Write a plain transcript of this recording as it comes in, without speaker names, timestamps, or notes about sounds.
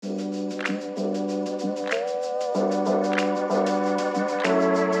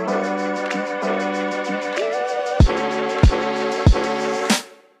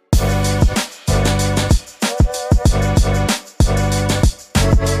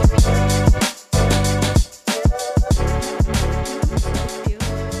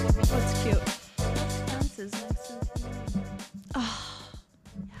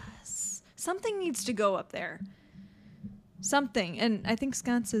to go up there. Something. And I think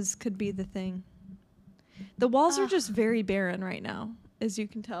sconces could be the thing. The walls are just very barren right now, as you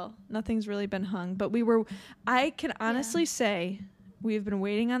can tell. Nothing's really been hung. But I can honestly say we've been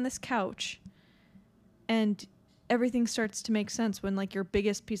waiting on this couch, and everything starts to make sense when like your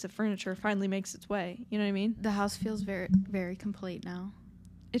biggest piece of furniture finally makes its way. You know what I mean? The house feels very, very complete now.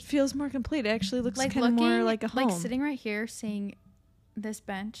 It feels more complete. It actually looks like kind of more like a home. Like sitting right here, seeing this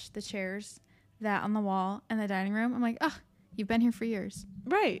bench, the chairs, that on the wall, and the dining room. I'm like, oh, you've been here for years.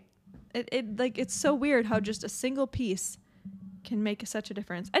 Right. It like, it's so weird how just a single piece can make such a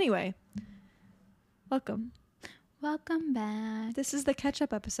difference. Anyway, welcome. Welcome back. This is the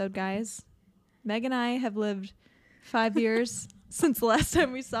catch-up episode, guys. Meg and I have lived 5 years since the last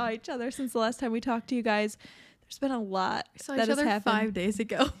time we saw each other, since the last time we talked to you guys. There's been a lot that has happened. 5 days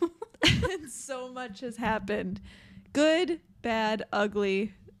ago. And so much has happened. Good, bad,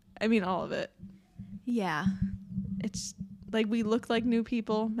 ugly. I mean, all of it. Yeah. It's like we look like new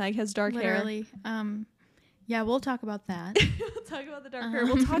people. Meg has dark hair. Yeah, we'll talk about that. We'll talk about the dark hair.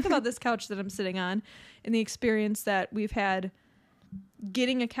 We'll talk about this couch that I'm sitting on and the experience that we've had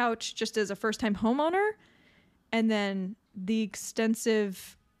getting a couch just as a first-time homeowner, and then the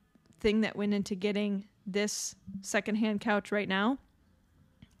extensive thing that went into getting this secondhand couch right now.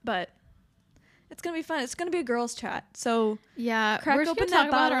 But it's going to be fun. It's going to be a girls' chat. So yeah, crack open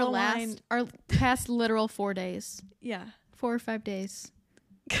that bottle of our past literal 4 days. Yeah. 4 or 5 days.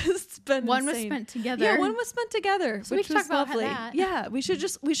 Because it's been one insane. was spent together. Yeah, one was spent together. So which we was can talk lovely. about that. Yeah, we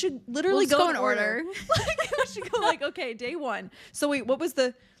should literally go in order. Like, we should go like, okay, day 1. So wait,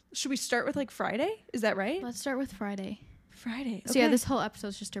 should we start with like Friday? Is that right? Let's start with Friday. Friday. Okay. So yeah, this whole episode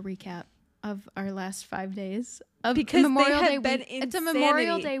is just a recap of our last 5 days of because Memorial they Day have been week. It's a insanity.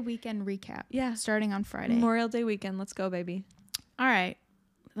 Memorial Day weekend recap. Yeah, starting on Friday. Memorial Day weekend. Let's go, baby. All right,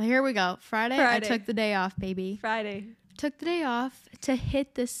 well, here we go. Friday. I took the day off, baby. Friday. Took the day off to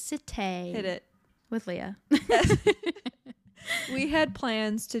hit the city. Hit it with Leah. We had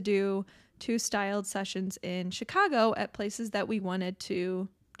plans to do 2 styled sessions in Chicago at places that we wanted to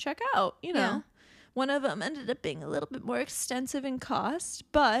check out. You know, yeah. One of them ended up being a little bit more extensive in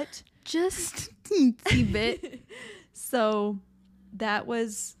cost, but just a bit. So that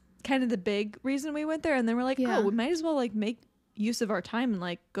was kind of the big reason we went there. And then we're like, oh, we might as well like make use of our time and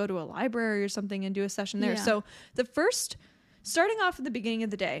like go to a library or something and do a session there. Yeah. So starting off at the beginning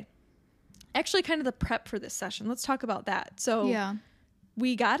of the day, actually kind of the prep for this session. Let's talk about that. So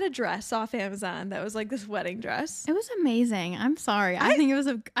we got a dress off Amazon that was like this wedding dress. It was amazing. I'm sorry. I think it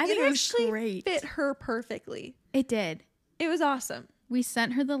was great. Fit her perfectly. It did. It was awesome. We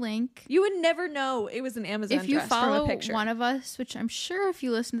sent her the link. You would never know it was an Amazon dress. If you follow from a picture. one of us, which I'm sure if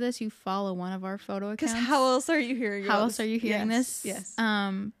you listen to this, you follow one of our photo accounts. Because how else are you hearing this? Yes.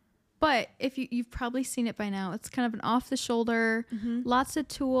 But if you've probably seen it by now. It's kind of an off the shoulder, lots of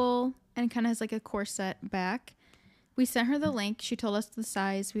tulle, and kind of has like a corset back. We sent her the link. She told us the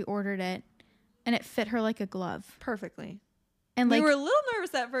size. We ordered it, and it fit her like a glove perfectly. And we like, were a little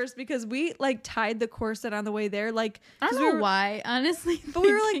nervous at first because we like tied the corset on the way there. Like, I don't know why, honestly. But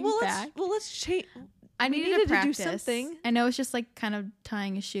we were like, let's change. I needed to practice. Do something. I know it's just like kind of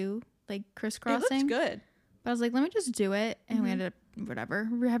tying a shoe, like crisscrossing. It looked good. But I was like, let me just do it. And we ended up,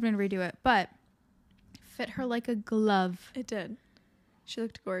 we're having to redo it. But fit her like a glove. It did. She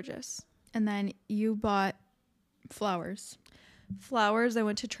looked gorgeous. And then you bought flowers. I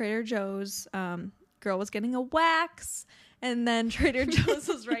went to Trader Joe's. Girl was getting a wax. And then Trader Joe's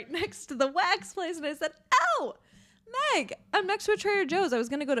was right next to the wax place. And I said, oh, Meg, I'm next to a Trader Joe's. I was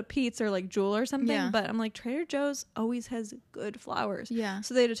going to go to Pete's or like Jewel or something. Yeah. But I'm like, Trader Joe's always has good flowers. Yeah.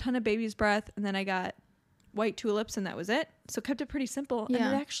 So they had a ton of baby's breath. And then I got white tulips and that was it. So kept it pretty simple. Yeah.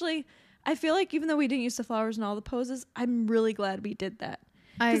 And it actually, I feel like even though we didn't use the flowers in all the poses, I'm really glad we did that.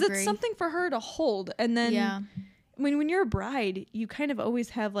 Because it's something for her to hold. And then when you're a bride, you kind of always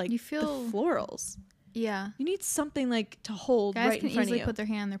have like the florals. Yeah. You need something like to hold Guys right in front of you. Guys can easily put their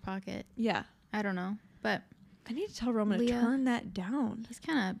hand in their pocket. Yeah. I don't know. But I need to tell Roman to turn that down. He's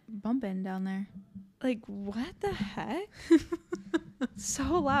kind of bumping down there. Like, what the heck? So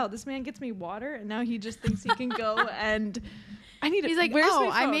loud. This man gets me water and now he just thinks he can go and I need He's like, where's my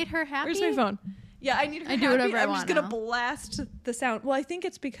phone? I made her happy. Where's my phone? Yeah, I need her happy. Do whatever I I'm want just going to blast the sound. Well, I think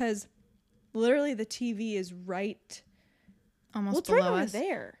it's because literally the TV is right almost below right over us.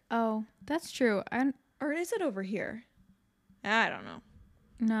 There. Oh, that's true. Or is it over here? I don't know.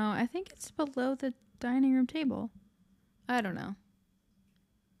 No, I think it's below the dining room table. I don't know.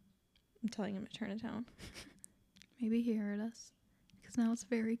 I'm telling him to turn it down. Maybe he heard us because now it's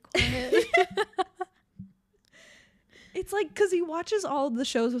very quiet. It's like, because he watches all of the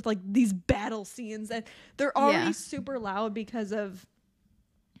shows with like these battle scenes and they're already super loud because of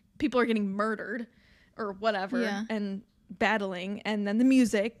people are getting murdered or whatever and battling, and then the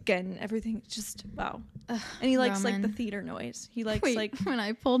music and everything, just wow. And he likes like the theater noise. He likes like when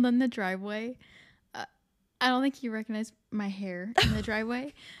I pulled in the driveway, I don't think he recognized my hair in the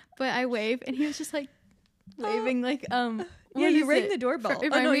driveway, but I waved and he was just like waving like yeah, you rang the doorbell.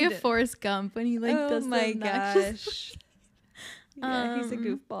 It reminded me of Forrest Gump when he like does my the gosh. Yeah, he's a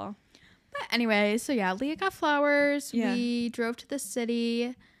goofball. But anyway, so yeah, Leah got flowers. Yeah. We drove to the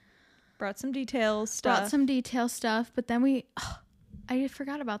city. Brought some detail stuff. But then I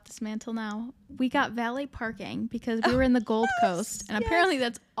forgot about this man till now. We got valet parking because we were in the Gold Coast, and apparently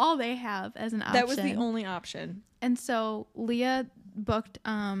that's all they have as an option. That was the only option. And so Leah booked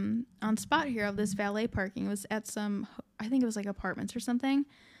on Spot Hero this valet parking. It was at some, I think it was like apartments or something.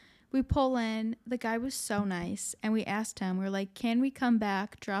 We pull in. The guy was so nice, and we asked him. We were like, "Can we come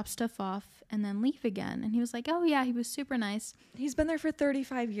back, drop stuff off, and then leave again?" And he was like, "Oh yeah." He was super nice. He's been there for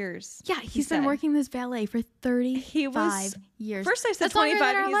 35 years. Yeah, he's been working this valet for 35 years. First I said That's 25,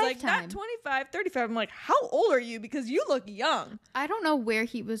 and he's lifetime. like, not 25, 35. I'm like, how old are you? Because you look young. I don't know where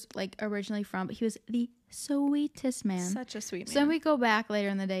he was like originally from, but he was the sweetest man. Such a sweet man. So then we go back later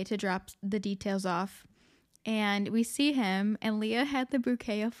in the day to drop the details off, and we see him, and Leah had the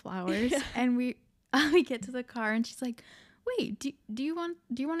bouquet of flowers, and we get to the car, and she's like, "Wait, do you want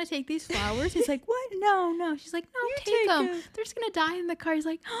to take these flowers?" He's like, "What? No." She's like, "No, take them. They're just gonna die in the car." He's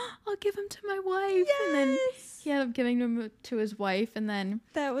like, "Oh, I'll give them to my wife." Yes. And then he ended up giving them to his wife, and then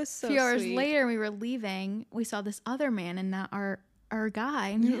that was so a few hours sweet. later, we were leaving. We saw this other man, and not our guy,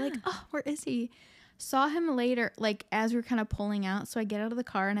 and we were like, "Oh, where is he?" Saw him later, like as we were kind of pulling out. So I get out of the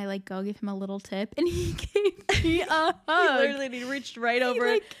car and I like go give him a little tip, and he gave me a hug. He reached right over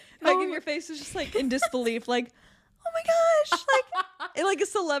it, hugging your face, was just like in disbelief, like, "Oh my gosh!" Like a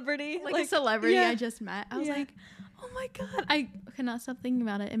celebrity, like a celebrity I just met. I was like, "Oh my god!" I could not stop thinking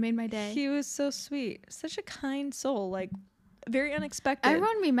about it. It made my day. He was so sweet, such a kind soul, like very unexpected.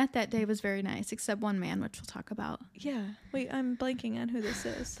 Everyone we met that day was very nice, except one man, which we'll talk about. Yeah. Wait, I'm blanking on who this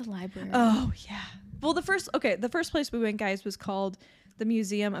is. The library. Oh yeah. Well, the first place we went, guys, was called the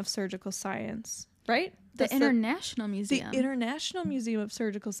Museum of Surgical Science, right? The International Museum. The International Museum of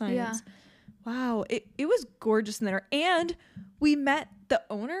Surgical Science. Yeah. Wow. It was gorgeous in there. And we met the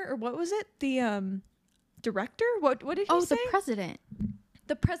owner, or what was it? The director? What did he say? Oh, the president.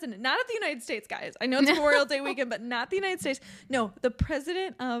 The president. Not of the United States, guys. I know it's Memorial Day weekend, but not the United States. No, the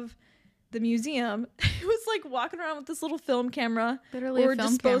president of the museum. He was like walking around with this little film camera, literally or a film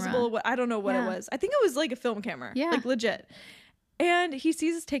disposable. camera. I don't know what it was. I think it was like a film camera. Yeah, like legit. And he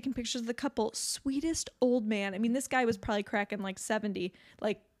sees us taking pictures of the couple. Sweetest old man. I mean, this guy was probably cracking like 70,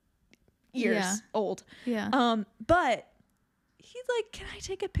 like years old. Yeah. But he's like, "Can I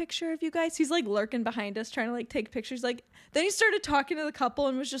take a picture of you guys?" He's like lurking behind us, trying to like take pictures. Like, then he started talking to the couple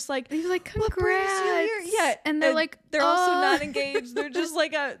and was just like, he was like, "Congrats!" "What brings you here?" Yeah, and they're like, they're also not engaged. They're just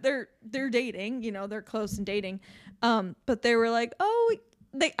like they're dating. You know, they're close and dating. But they were like, "Oh,"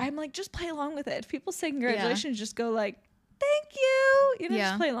 I'm like, just play along with it. If people say congratulations, just go like, "Thank you." You know,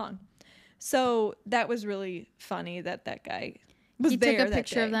 just play along. So that was really funny that guy was there. He took a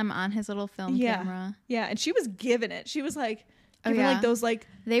picture of them on his little film camera. Yeah, and she was giving it. She was like, giving like those like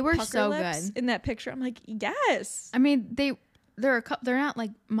they were so lips good in that picture. I'm like, yes. I mean, they're not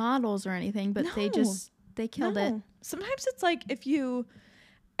like models or anything, but they killed it. Sometimes it's like if you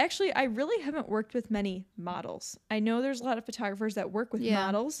actually, I really haven't worked with many models. I know there's a lot of photographers that work with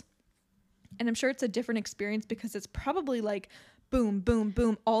models, and I'm sure it's a different experience because it's probably like boom, boom,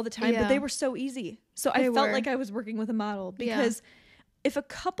 boom all the time. But they were so easy. So I felt like I was working with a model because if a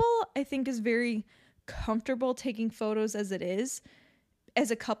couple, I think, is very comfortable taking photos as it is,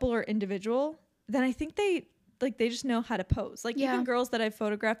 as a couple or individual, then I think they just know how to pose. Like even girls that I've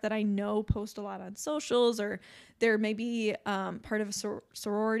photographed that I know post a lot on socials, or they're maybe part of a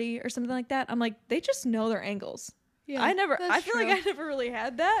sorority or something like that. I'm like, they just know their angles. Yeah, I feel like I never really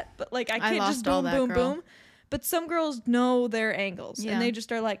had that, but like I can't just boom, boom, boom. But some girls know their angles and they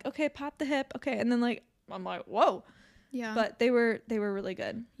just are like, okay, pop the hip. Okay. And then like, I'm like, whoa. Yeah. But they were really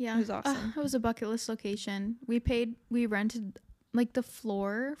good. Yeah. It was awesome. It was a bucket list location. We rented like the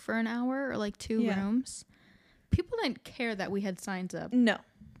floor for an hour, or like 2 rooms. People didn't care that we had signs up. No.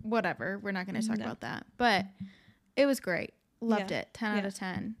 Whatever. We're not going to talk about that. But it was great. Loved it. 10 out of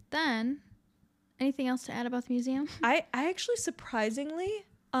 10. Then, anything else to add about the museum? I actually surprisingly,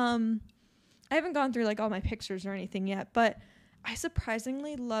 I haven't gone through like all my pictures or anything yet, but I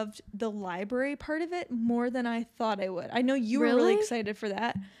surprisingly loved the library part of it more than I thought I would. I know you were really excited for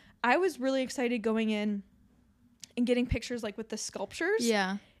that. I was really excited going in and getting pictures like with the sculptures.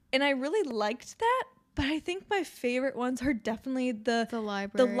 Yeah. And I really liked that. But I think my favorite ones are definitely the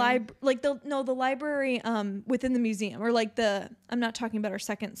library. The library within the museum, or like I'm not talking about our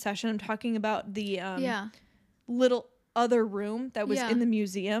second session. I'm talking about the little other room that was in the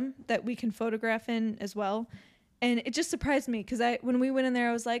museum that we can photograph in as well. And it just surprised me because when we went in there,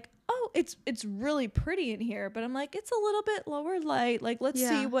 I was like, oh, it's really pretty in here. But I'm like, it's a little bit lower light. Like, let's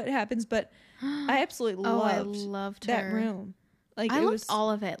see what happens. But I absolutely loved that room. Like, I loved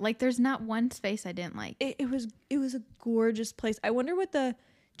all of it. Like, there's not one space I didn't like. It was a gorgeous place. I wonder what the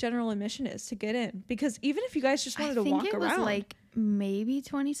general admission is to get in, because even if you guys just wanted to walk around, I think it was like maybe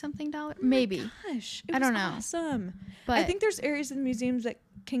 $20-something. Maybe. Gosh, I don't know. Awesome. But I think there's areas in the museums that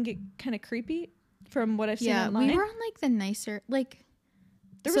can get kind of creepy from what I've seen online. We were on like the nicer, like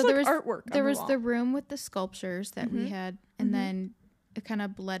there was artwork. There was the room with the sculptures that we had, and then it kind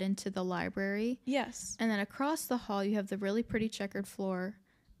of bled into the library. Yes. And then across the hall, you have the really pretty checkered floor.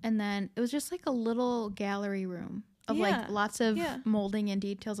 And then it was just like a little gallery room of like lots of molding and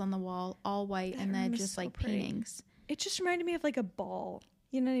details on the wall, all white, and then just like paintings. It just reminded me of like a ball.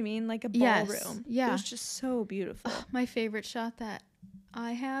 You know what I mean? Like a ballroom. Yeah. It was just so beautiful. My favorite shot that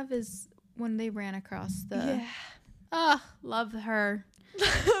I have is when they ran across the... Yeah. Oh, love her.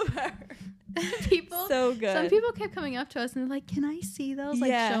 Love her. People, so good. Some people kept coming up to us and they're like, "Can I see those?"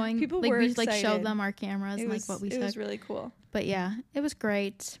 Like showing people like were we excited. like showed them our cameras and like what we took. It was really cool. But yeah, it was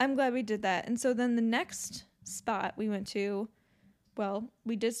great. I'm glad we did that. And so then the next spot we went to, well,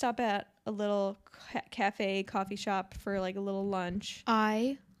 we did stop at a little cafe, coffee shop for like a little lunch.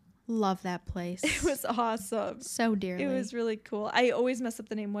 I love that place. It was awesome. So dearly. It was really cool. I always mess up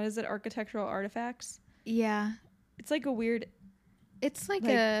the name. What is it? Architectural Artifacts? Yeah. It's like a weird... It's like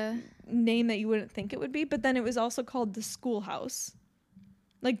a name that you wouldn't think it would be, but then it was also called the Schoolhouse.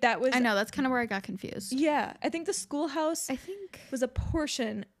 Like that was... I know, that's kind of where I got confused. Yeah. I think the Schoolhouse was a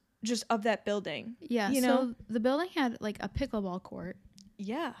portion just of that building. Yeah. You know? So the building had like a pickleball court.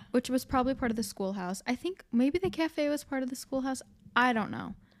 Yeah. Which was probably part of the schoolhouse. I think maybe the cafe was part of the schoolhouse. I don't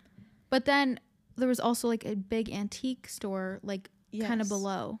know. But then there was also like a big antique store like kind of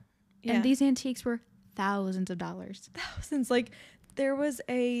below. Yeah. And these antiques were thousands of dollars. Thousands. Like... There was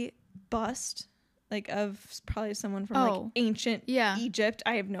a bust, like, of probably someone from, like, ancient Egypt.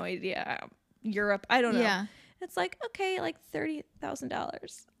 I have no idea. Europe. I don't know. Yeah. It's like, okay, like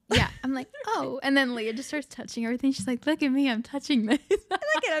 $30,000. Yeah. I'm like, oh. And then Leah just starts touching everything. She's like, look at me. I'm touching this.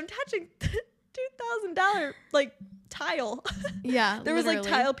 I'm touching $2,000, like, tile. Yeah. There was, like,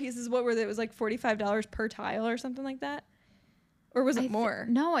 tile pieces. What were they? It was, like, $45 per tile or something like that? Or was it more?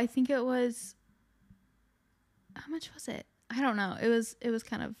 No, I think it was... How much was it? I don't know. It was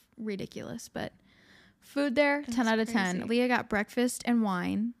kind of ridiculous, but food there, 10 out of 10. Leah got breakfast and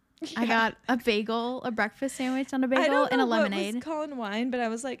wine. Yeah. I got a bagel, a breakfast sandwich on a bagel, and a lemonade. I was calling wine, but I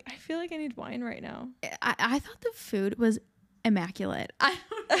was like, I feel like I need wine right now. I thought the food was immaculate. I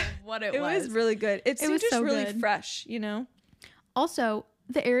don't know what it was. It was really good. It seemed just really fresh, you know? Also,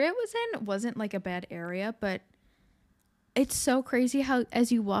 the area it was in wasn't like a bad area, but it's so crazy how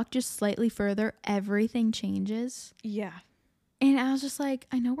as you walk just slightly further, everything changes. Yeah. And I was just like,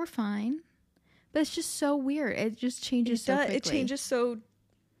 I know we're fine, but it's just so weird. It just changes so quickly. It changes so,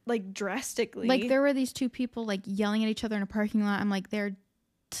 like, drastically. Like, there were these two people, like, yelling at each other in a parking lot. I'm like, there's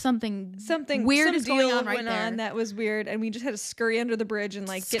something weird is going on right there. That was weird, and we just had to scurry under the bridge and,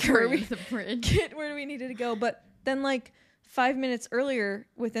 like, get where we needed to go. But then, like, 5 minutes earlier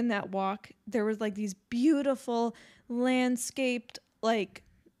within that walk, there was, like, these beautiful landscaped, like...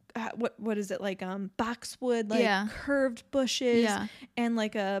 what is it, like boxwood, like curved bushes and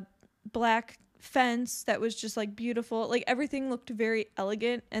like a black fence that was just like beautiful. Like everything looked very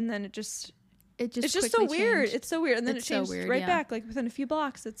elegant, and then it's just so weird. It's so weird, and then it changed back like within a few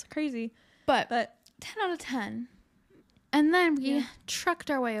blocks. It's crazy, but 10 out of 10. And then we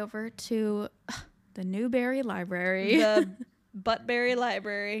trucked our way over to the Newberry Library, the Buttberry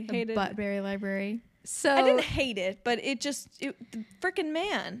Library. Hated Buttberry Library. So I didn't hate it, but the freaking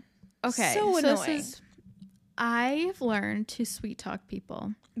man. Okay. So annoying. I've learned to sweet talk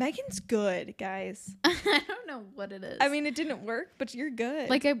people. Megan's good, guys. I don't know what it is. I mean, it didn't work, but you're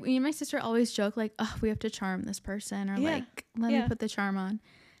good. Like, me and my sister always joke, like, oh, we have to charm this person, or like, let me put the charm on.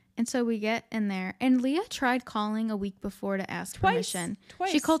 And so we get in there, and Leah tried calling a week before to ask permission.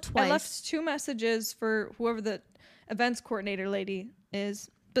 Twice. She called twice. I left 2 messages for whoever the events coordinator lady is.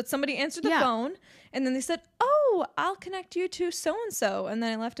 But somebody answered the phone, and then they said, oh, I'll connect you to so-and-so. And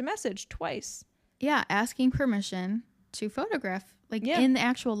then I left a message twice. Yeah, asking permission to photograph, like in the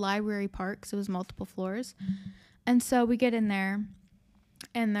actual library park. So it was multiple floors. And so we get in there,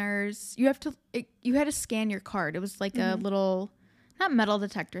 And you had to scan your card. It was like a little, not metal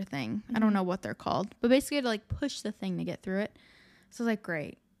detector thing. I don't know what they're called, but basically you had to like push the thing to get through it. So I was like,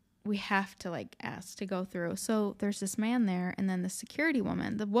 great, we have to like ask to go through. So there's this man there, and then the security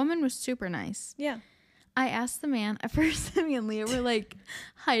woman. The woman was super nice. Yeah. I asked the man, at first me and Leah were like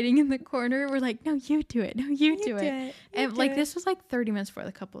hiding in the corner. We're like, no, you do it. No, you do it. And like this was like 30 minutes before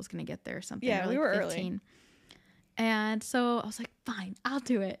the couple was going to get there or something. Yeah, or like we were 15. early. And so I was like, fine, I'll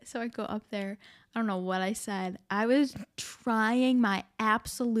do it. So I go up there. I don't know what I said. I was trying my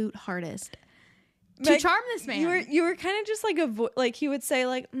absolute hardest to charm this man. You were kind of just like like he would say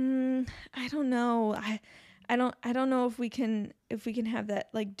like, I don't know. I don't know if we can have that,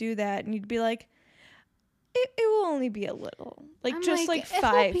 like do that. And you'd be like, it will only be a little, like I'm just like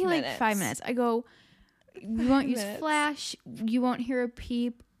 5 minutes. Like 5 minutes. I go, you won't use flash. You won't hear a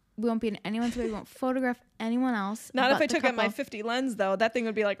peep. We won't be in anyone's way. We won't photograph anyone else. Not if I took out my 50 lens, though. That thing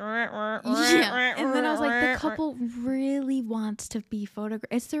would be like... Yeah. And then I was like, the couple really wants to be photographed.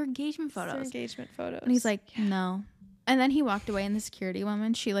 It's their engagement photos. It's their engagement photos. And he's like, no. And then he walked away, and the security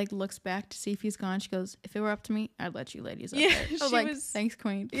woman, she like looks back to see if he's gone. She goes, if it were up to me, I'd let you ladies up there. I was like, thanks,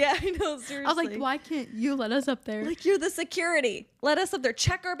 queen. Yeah, I know, seriously. I was like, why can't you let us up there? Like, you're the security. Let us up there.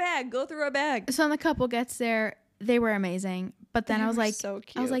 Check our bag. Go through our bag. So when the couple gets there, they were amazing. But then I was like, so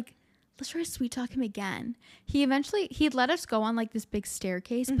cute. I was like, let's try to sweet talk him again. He'd let us go on like this big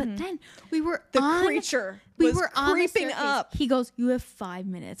staircase, but then we were creature was creeping up. He goes, you have 5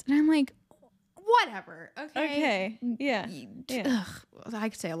 minutes. And I'm like, whatever. Okay. Yeah. Ugh, I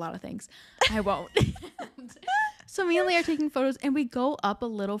could say a lot of things. I won't. So me and Leah are taking photos, and we go up a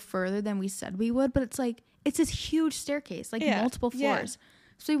little further than we said we would, but it's like, it's this huge staircase, like multiple floors.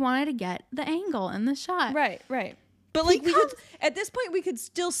 So we wanted to get the angle and the shot. Right. But like at this point we could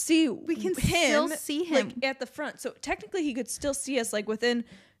still see him like at the front. So technically he could still see us like within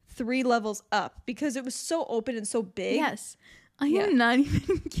 3 levels up because it was so open and so big. Yes. I am not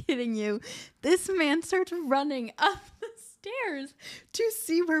even kidding you. This man starts running up the stairs to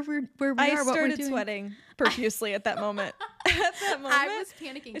see where we are. I started sweating profusely at that moment. At that moment, I was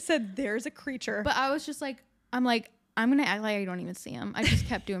panicking. I said, "There's a creature." But I was just like, I'm gonna act like I don't even see him. I just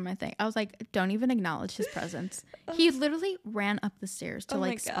kept doing my thing. I was like, don't even acknowledge his presence. He literally ran up the stairs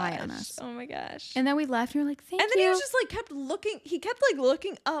to spy on us. Oh my gosh. And then we left, and we were like, thank you. And then he was just like kept looking. He kept like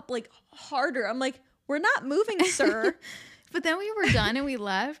looking up like harder. I'm like, we're not moving, sir. But then we were done and we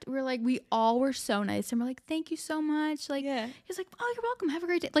left. We were like, we all were so nice. And we're like, thank you so much. Like, he's like, oh, you're welcome. Have a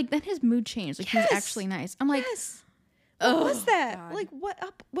great day. Like, then his mood changed. Like, he was actually nice. I'm like, what was that? God. Like, what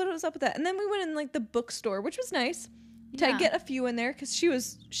was up with that? And then we went in like the bookstore, which was nice to get a few in there because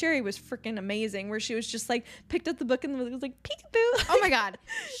Sherry was freaking amazing. Where she was just like picked up the book and was like peekaboo. Oh my God,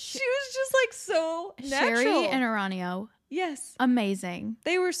 she was just like so natural. Sherry and Aranio, amazing.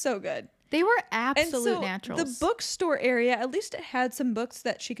 They were so good. They were absolute naturals. The bookstore area, at least it had some books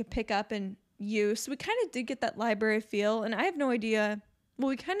that she could pick up and use. So we kind of did get that library feel. And I have no idea. Well,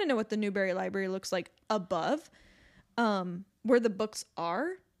 we kind of know what the Newberry Library looks like above, where the books are.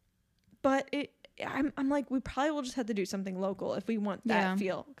 But I'm like, we probably will just have to do something local if we want that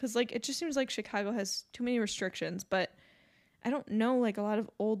feel. Because like it just seems like Chicago has too many restrictions. But I don't know like a lot of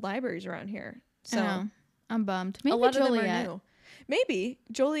old libraries around here. So I know. I'm bummed. Maybe a lot Joliet. of them are new. Maybe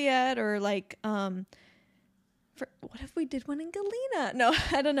Joliet or like what if we did one in Galena? No,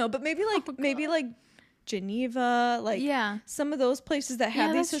 I don't know, but maybe like Geneva, like some of those places that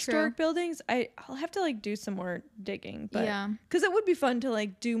have these historic buildings. I'll have to like do some more digging, but because it would be fun to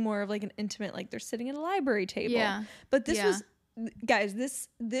like do more of like an intimate, like they're sitting at a library table. Yeah, but this was, guys,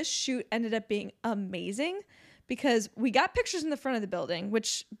 this shoot ended up being amazing because we got pictures in the front of the building,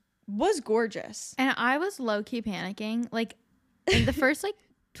 which was gorgeous, and I was low key panicking, like. In the first like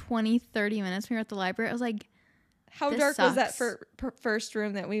 20-30 minutes when we were at the library, I was like, how dark was that first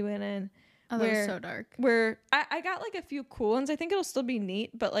room that we went in? Oh, that was so dark. Where I got like a few cool ones. I think it'll still be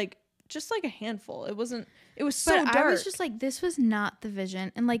neat, but like just like a handful. It was so dark. I was just like, this was not the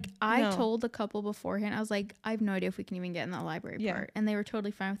vision. And like I told the couple beforehand, I was like, I have no idea if we can even get in the library part. And they were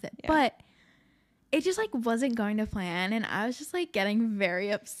totally fine with it. Yeah. But it just like wasn't going to plan, and I was just like getting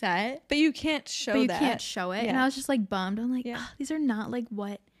very upset. But you can't show that. You can't show it. Yeah. And I was just like bummed. I'm like, these are not like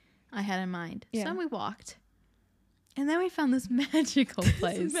what I had in mind. Yeah. So then we walked. And then we found this magical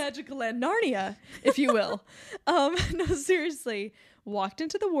place. This magical land. Narnia, if you will. No, seriously. Walked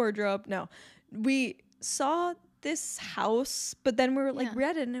into the wardrobe. No. We saw this house, but then we were like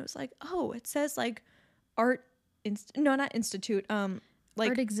read it, and it was like, oh, it says like art not institute.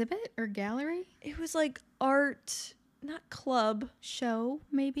 Like art exhibit or gallery? It was like art not club. Show,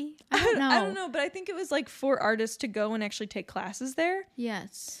 maybe? I don't know. I don't know, but I think it was like for artists to go and actually take classes there.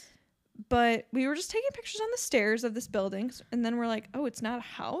 Yes. But we were just taking pictures on the stairs of this building, and then we're like, oh, it's not a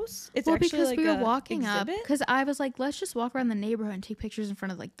house. It's well, actually because like we were walking up, exhibit? because I was like, let's just walk around the neighborhood and take pictures in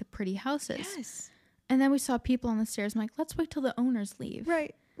front of like the pretty houses. Yes. And then we saw people on the stairs. I'm like, let's wait till the owners leave.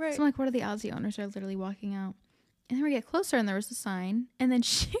 Right. So I'm like, what are the odds the owners are literally walking out? And then we get closer, and there was a sign, and then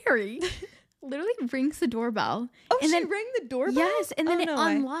Sherry literally rings the doorbell. Oh, and she then rang the doorbell? yes, and then it no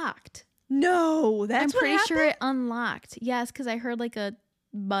way. unlocked. No, that's I'm what pretty sure happened? it unlocked. Yes, because I heard like a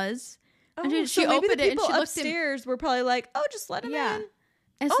buzz. Oh, And so she maybe opened the it and people she looked in- upstairs were probably like, oh, just let him in.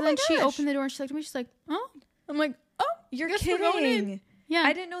 And Oh so my then she gosh. opened the door and she looked at me. She's like, oh. I'm like, oh, You're guess we're going in. kidding. Yeah.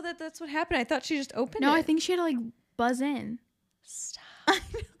 I didn't know that that's what happened. I thought she just opened it. No, I think she had to like buzz in. Stop.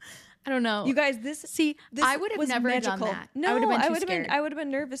 I don't know. You guys, this I would have was never magical. done that. No, I would have been I too would have scared. been. I would have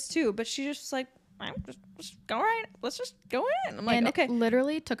been nervous too. But she just was like, I'm just go right. Let's just go in. I'm like, and okay.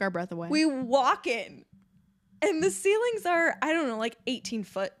 literally took our breath away. We walk in, and the ceilings are, I don't know, like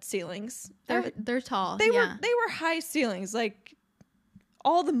 18-foot ceilings. They're tall. They yeah. were high ceilings, like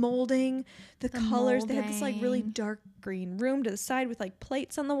all the molding, the colors. They had this like really molding. dark green room to the side with like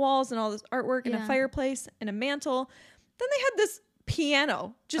plates on the walls and all this artwork and a Yeah. fireplace and a mantle. Then they had this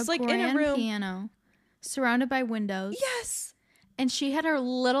piano, just like in a grand room. piano, surrounded by windows. Yes. And she had her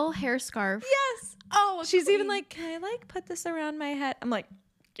little hair scarf. Yes. Oh, She's even like, can I like put this around my head? I'm like,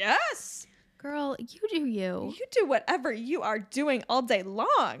 yes. girl, you do you. You do whatever you are doing all day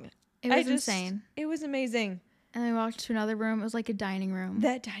long. It was insane. It was amazing. And then we walked to another room. It was like a dining room.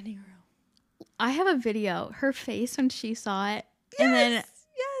 That dining room. I have a video. Her face when she saw it. Yes.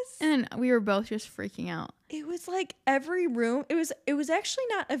 And then we were both just freaking out. It was like every room. It was actually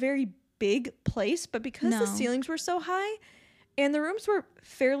not a very big place, but because the No. ceilings were so high and the rooms were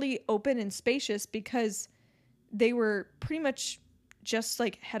fairly open and spacious because they were pretty much just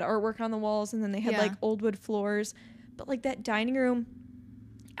like had artwork on the walls and then they had Yeah. like old wood floors. But like that dining room,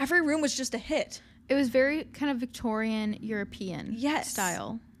 every room was just a hit. It was very kind of Victorian European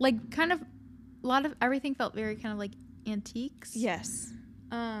style. Like kind of a lot of everything felt very kind of like antiques. Yes.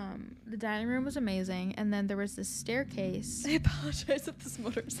 The dining room was amazing, and then there was this staircase. I apologize if this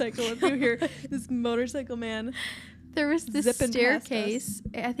motorcycle, if you hear this motorcycle man. There was this zipping past staircase.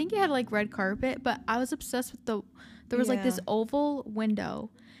 I think it had like red carpet, but I was obsessed with there was like this Yeah. oval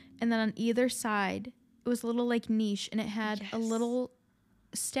window, and then on either side it was a little like niche, and it had a Yes. little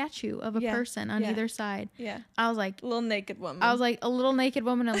statue of a Yeah. person on Yeah. either side. Yeah. I was like, Little naked woman. I was like, a little naked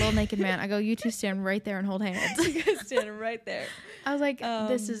woman and a little naked man. I go, you two stand right there and hold hands. you guys standing right there. I was like,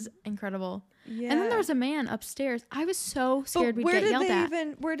 this is incredible. Yeah. And then there was a man upstairs. I was so scared we'd where get did yelled they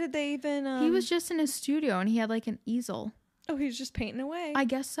at. Where did they even? He was just in his studio and he had like an easel. Oh, he was just painting away. I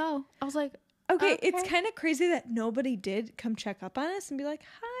guess so. I was like, okay, it's kind of crazy that nobody did come check up on us and be like,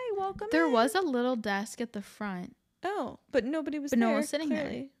 "Hi, welcome." there in." was a little desk at the front. Oh, but nobody was. But there, no one was sitting there.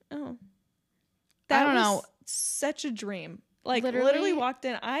 clearly. Oh, I don't was know. Such a dream. Like Literally- literally walked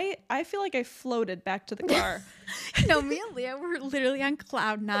in. I feel like I floated back to the car. No, me and Leah were literally on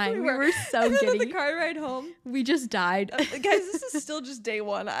cloud nine. We were so and then on the giddy. car ride home. We just died. Guys, this is still just day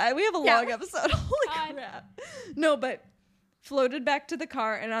one. We have a Yeah. long episode. Holy God. crap. No, but floated back to the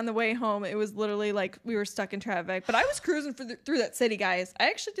car, and on the way home, it was literally like we were stuck in traffic. But I was cruising through that city, guys. I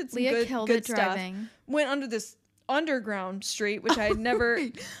actually did some Leah killed good it stuff. driving. Went under this underground street, which I had never.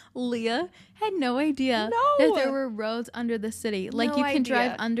 Leah had no idea No. that there were roads under the city. Like No you can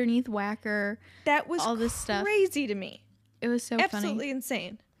drive idea. underneath Wacker. That was All this stuff. crazy to me. It was so Absolutely funny.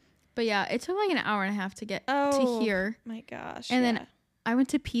 insane. But yeah, it took like an hour and a half to get Oh, to here. my gosh. And yeah. then I went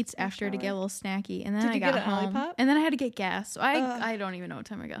to Pete's after to shower. get a little snacky, and then Did I you got get an home, Olipop? and then I had to get gas. So Ugh. I don't even know what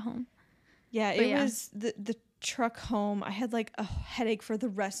time I got home. Yeah, But it yeah. was the truck home. I had like a headache for the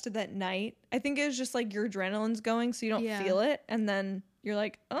rest of that night. I think it was just like your adrenaline's going, so you don't Yeah. feel it, and then you're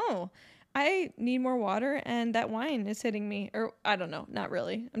like, oh, I need more water, and that wine is hitting me. Or I don't know, not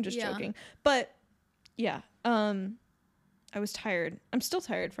really. I'm just Yeah. joking. But yeah, I was tired. I'm still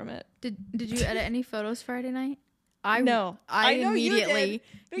tired from it. Did you edit any photos Friday night? No. I know you immediately.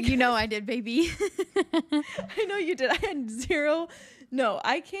 did, You know I did, baby. I know you did. I had zero. No,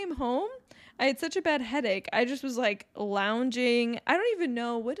 I came home. I had such a bad headache. I just was like lounging. I don't even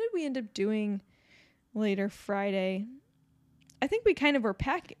know. What did we end up doing later Friday? I think we kind of were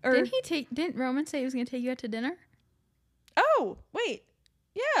packing. Or, Didn't Roman say he was gonna take you out to dinner? oh, wait.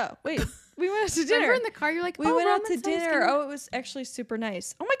 Yeah, wait. We went out to dinner. Remember in the car, you're like, We oh, went out Roman to said he's dinner. gonna-" Oh, it was actually super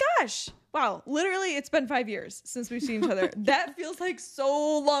nice. Oh my gosh. Wow. Literally, it's been 5 years since we've seen each other. That feels like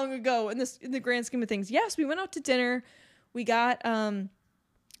so long ago in the grand scheme of things. Yes, we went out to dinner. We got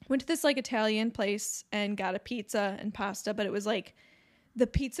went to this like Italian place and got a pizza and pasta, but it was like the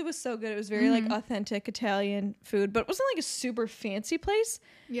pizza was so good. It was very like authentic Italian food, but it wasn't like a super fancy place.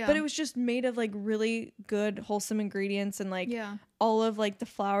 Yeah. But it was just made of like really good, wholesome ingredients, and like all of like the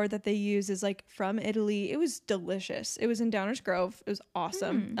flour that they use is like from Italy. It was delicious. It was in Downers Grove. It was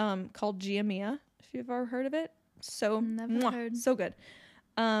awesome. Called Gia Mia, if you've ever heard of it. So Never heard. So good.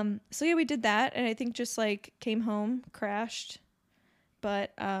 So yeah, we did that, and I think just like came home, crashed.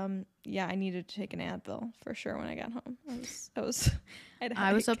 But yeah, I needed to take an Advil for sure when I got home.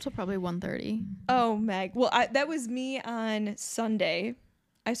 I was up till probably 1:30. Oh, Meg. Well, that was me on Sunday.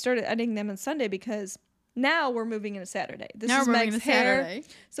 I started editing them on Sunday because now we're moving into Saturday. This is Meg's hair. Saturday.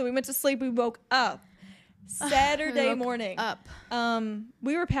 So we went to sleep. We woke up Saturday morning.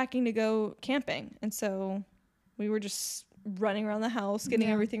 We were packing to go camping, and so we were just running around the house, getting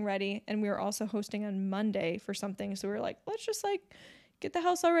everything ready, and we were also hosting on Monday for something. So we were like, let's just like get the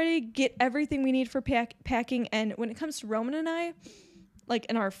house all ready, get everything we need for packing. And when it comes to Roman and I, like,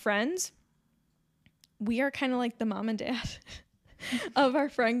 and our friends, we are kind of like the mom and dad of our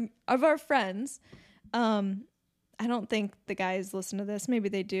friends. I don't think the guys listen to this. Maybe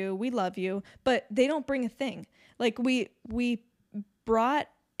they do. We love you, but they don't bring a thing. Like we brought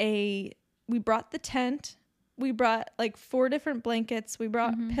the tent. We brought like 4 different blankets. We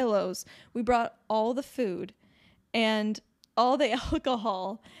brought pillows. We brought all the food and all the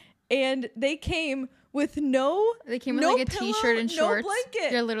alcohol, and they came with like a t-shirt and shorts. No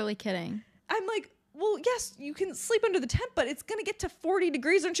blanket. You're literally kidding. I'm like, well, yes, you can sleep under the tent, but it's gonna get to 40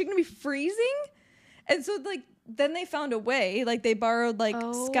 degrees. Aren't you gonna be freezing? And so like then they found a way. Like they borrowed like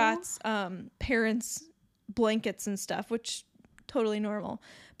Scott's parents' blankets and stuff, which totally normal.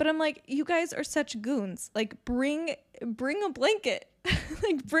 But I'm like, you guys are such goons. Like bring a blanket.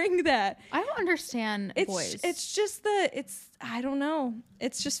 Like bring that. I don't understand boys. It's just I don't know.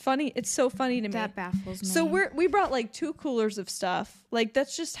 It's just funny. It's so funny to me. That baffles me. So we brought like 2 coolers of stuff. Like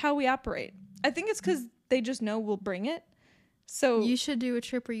that's just how we operate. I think it's because they just know we'll bring it. So you should do a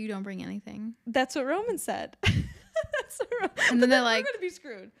trip where you don't bring anything. That's what Roman said. And then they're like, we're gonna be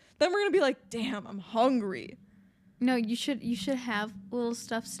screwed. Then we're gonna be like, damn, I'm hungry. No, you should have little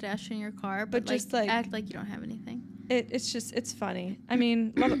stuff stashed in your car, but just like act like you don't have anything. It's funny. I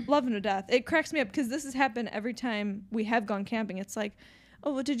mean, love them to death. It cracks me up because this has happened every time we have gone camping. It's like,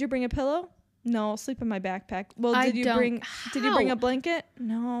 oh, well, did you bring a pillow? No, I'll sleep in my backpack. Well, did you bring a blanket?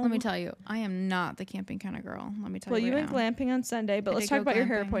 No. Let me tell you, I am not the camping kind of girl. Let me tell you. Well, you went glamping on Sunday, but let's talk about your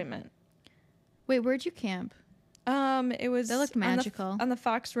hair appointment. Wait, where'd you camp? It was that looked magical on the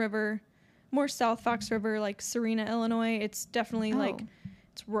Fox River, more South Fox River, like Serena, Illinois. It's definitely like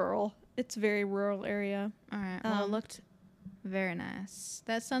it's rural. It's a very rural area. All right. Well, it looked very nice.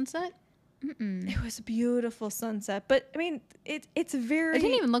 That sunset? It was a beautiful sunset, but I mean, it's very. It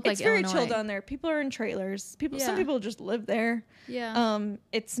didn't even look like Illinois. It's very chill down there. People are in trailers. Some people just live there. Yeah.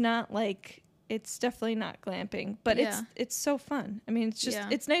 It's not like it's definitely not glamping, but it's so fun. I mean, it's just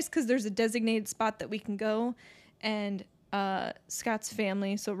it's nice because there's a designated spot that we can go, and Scott's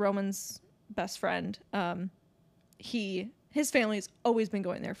family, so Roman's best friend, his family's always been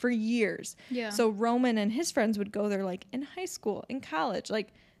going there for years. Yeah. So Roman and his friends would go there like in high school, in college, like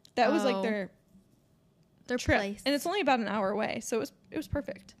that was like their trip. Place. And it's only about an hour away, so it was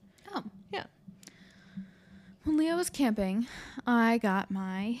perfect. Oh. Yeah. When Leah was camping, I got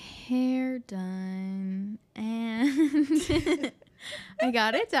my hair done and I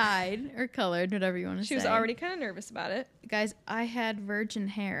got it dyed or colored, whatever you want to say. She was already kind of nervous about it. Guys, I had virgin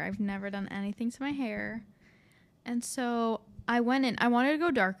hair. I've never done anything to my hair. And so I went in. I wanted to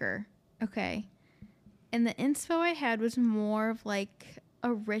go darker. Okay. And the inspo I had was more of like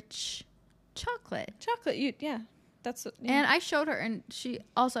a rich chocolate. That's what, And I showed her, and she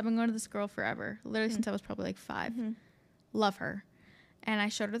also, I've been going to this girl forever, literally since I was probably like 5. Love her. And I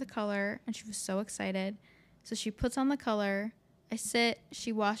showed her the color, and she was so excited. So she puts on the color. I sit,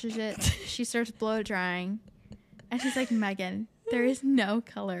 she washes it, she starts blow drying, and she's like, Megan, there is no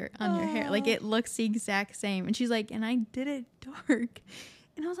color on your hair. Like, it looks the exact same. And she's like, and I did it dark.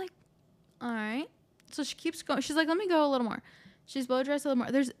 And I was like, all right. So she keeps going. She's like, let me go a little more. She's blow dries a little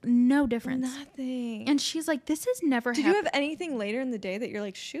more. There's no difference. Nothing. And she's like, this has never happened. Did you have anything later in the day that you're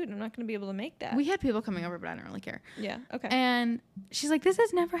like, shoot, I'm not going to be able to make that? We had people coming over, but I don't really care. Yeah, okay. And she's like, this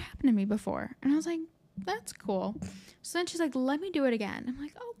has never happened to me before. And I was like, that's cool. So then she's like, let me do it again. I'm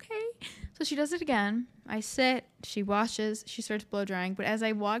like, okay. So she does it again. I sit, she washes, she starts blow drying. But as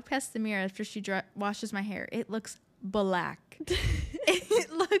I walk past the mirror after she washes my hair, it looks black.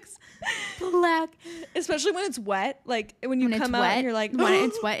 It looks black. Especially when it's wet. Like when you come out and you're like, when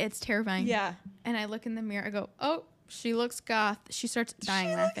it's wet, it's terrifying. Yeah. And I look in the mirror, I go, oh, She looks goth. She starts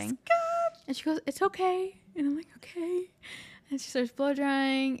dying laughing. Goth. And she goes, "It's okay." And I'm like, "Okay." And she starts blow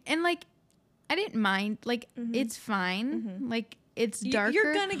drying. And like, I didn't mind. Like, it's fine. Like, it's darker.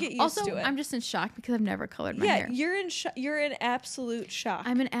 You're gonna get used to it. I'm just in shock because I've never colored my hair. Yeah, you're in absolute shock.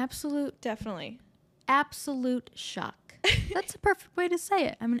 I'm in absolute shock. That's a perfect way to say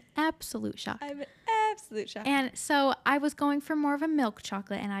it. I'm in absolute shock. I'm in absolute shock. And so I was going for more of a milk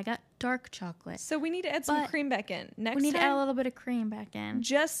chocolate, and I got dark chocolate. So we need to add some cream back in. Next we need time, to add a little bit of cream back in.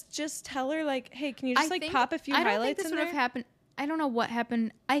 Just tell her, like, hey, can you just pop a few highlights in there? I don't think this would have happened. I don't know what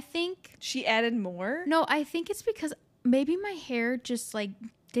happened. I think she added more. No, I think it's because maybe my hair just like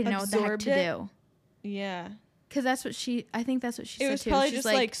didn't know what the heck to do. Yeah. Because I think that's what she said too. It was probably just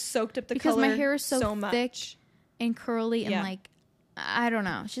like soaked up the color because my hair is so thick much. And curly and like, I don't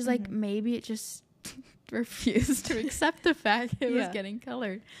know. She's like, maybe it just refused to accept the fact it was getting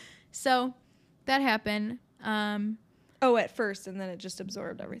colored. So that happened. At first, and then it just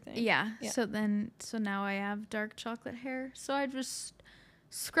absorbed everything. Yeah. So now I have dark chocolate hair. So I just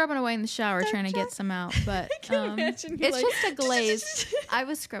scrubbing away in the shower trying to get some out. But I can imagine it's just a glaze. I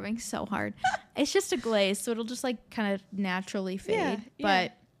was scrubbing so hard. It's just a glaze, so it'll just like kind of naturally fade.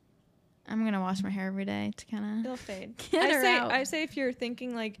 But I'm gonna wash my hair every day to kind of it'll fade. Out. I say if you're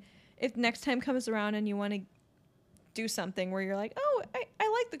thinking like if next time comes around and you want to do something where you're like, oh,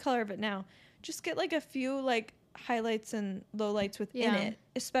 I like the color of it now, just get like a few like highlights and lowlights within it.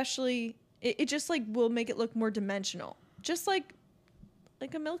 Especially it just like will make it look more dimensional. Just like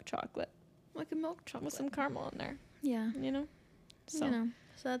a milk chocolate. Like a milk chocolate with some caramel in there. Yeah. So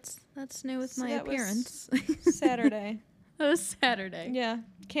that's new with my appearance. Saturday. That was Saturday. Yeah.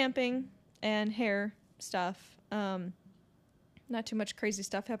 Camping and hair stuff. Not too much crazy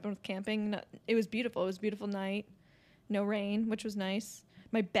stuff happened with camping. It was beautiful. It was a beautiful night. No rain, which was nice.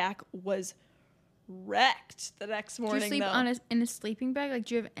 My back was wrecked the next morning. Did you sleep in a sleeping bag? Like,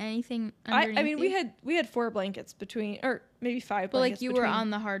 do you have anything underneath I mean, we had 4 blankets between, or maybe 5 blankets. But like you were on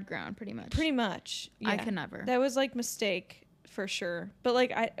the hard ground, pretty much. Pretty much. Yeah. I could never. That was like mistake for sure. But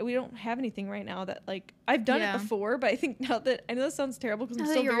like we don't have anything right now that like I've done it before. But I think now that I know this sounds terrible because I'm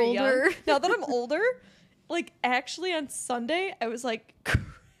still very older. Young. Now that I'm older, like actually on Sunday I was like, crap.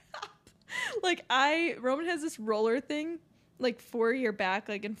 Like Roman has this roller thing, like for your back,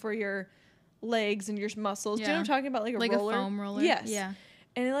 like and for your legs and your muscles. Do you know what I'm talking about? Like a roller. A foam roller. Yes. Yeah.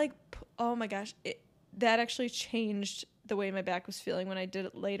 And it like, oh my gosh, that actually changed the way my back was feeling when I did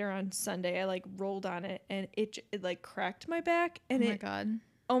it later on Sunday. I like rolled on it and it like cracked my back. And oh my God.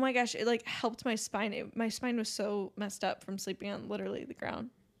 Oh my gosh, it like helped my spine. My spine was so messed up from sleeping on literally the ground.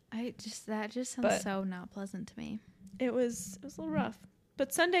 That just sounds so not pleasant to me. It was a little rough.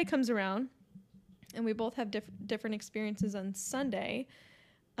 But Sunday comes around and we both have different experiences on Sunday.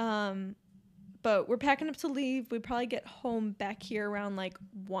 But we're packing up to leave. We probably get home back here around like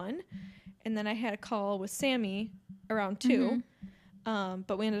 1. And then I had a call with Sammy around 2.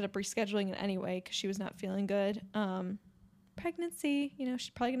 But we ended up rescheduling it anyway because she was not feeling good. Pregnancy, she's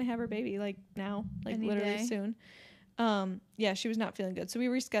probably going to have her baby like now, like any literally day. Soon. Yeah, she was not feeling good. So we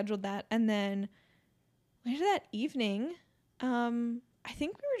rescheduled that. And then later that evening, I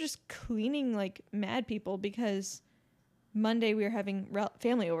think we were just cleaning like mad people because Monday we were having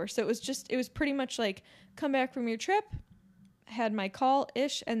family over. So it was pretty much like come back from your trip, had my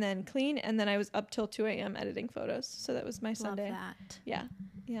call-ish, and then clean, and then I was up till 2 a.m. editing photos. So that was my Sunday. Love that.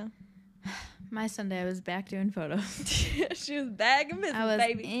 Yeah. My Sunday I was back doing photos. She was back in business, I was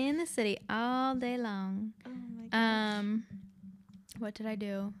baby. in the city all day long. Oh my gosh. What did I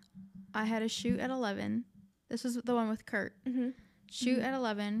do? I had a shoot at 11. This was the one with Kurt. Shoot at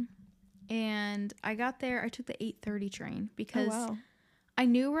 11. And I got there. I took the 8:30 train because I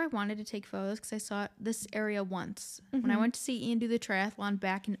knew where I wanted to take photos because I saw this area once. When I went to see Ian do the triathlon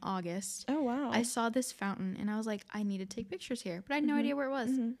back in August. Oh, wow. I saw this fountain and I was like, I need to take pictures here. But I had no idea where it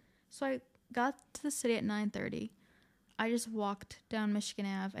was. So I got to the city at 9:30. I just walked down Michigan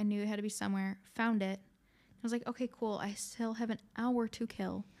Ave. I knew it had to be somewhere. Found it. I was like, okay, cool. I still have an hour to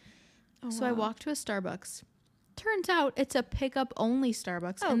kill. So I walked to a Starbucks. Turns out it's a pickup only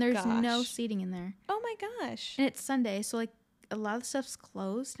Starbucks and there's no seating in there. Oh my gosh. And it's Sunday, so like a lot of stuff's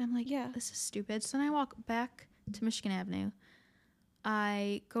closed. And I'm like, this is stupid. So then I walk back to Michigan Avenue.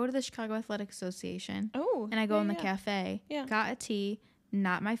 I go to the Chicago Athletic Association. Oh. And I go in the cafe. Yeah. Got a tea.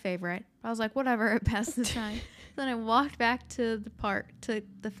 Not my favorite. I was like, whatever, it passed the time. Then I walked back to the park, to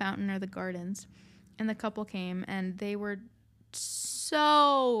the fountain or the gardens. And the couple came and they were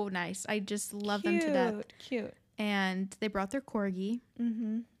so nice. I just love them to death. Cute. And they brought their corgi.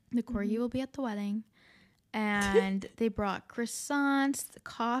 The corgi will be at the wedding. And they brought croissants,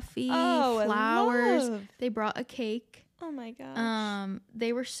 coffee, flowers. They brought a cake. Oh my gosh.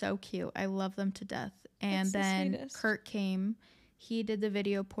 They were so cute. I love them to death. And then Kurt came. He did the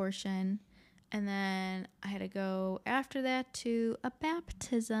video portion. And then I had to go after that to a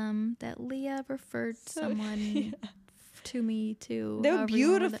baptism that Leah referred someone to me to. They're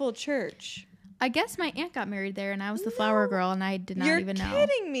beautiful church. I guess my aunt got married there, and I was the flower girl, and I did not even know. You're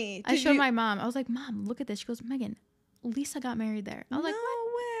kidding me. I showed my mom. I was like, Mom, look at this. She goes, Megan, Lisa got married there. I was like, what?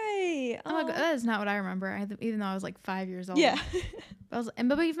 No way. Oh my God, that is not what I remember, even though I was like 5 years old. Yeah. but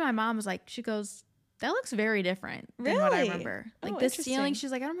even my mom was like, she goes, that looks very different than what I remember. Like the ceiling,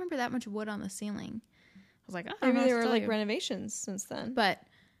 she's like, I don't remember that much wood on the ceiling. I was like, oh, maybe there were like renovations since then. But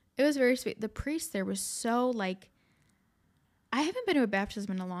it was very sweet. The priest there was so like, I haven't been to a baptism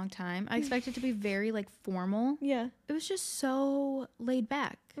in a long time. I expected it to be very like formal. Yeah. It was just so laid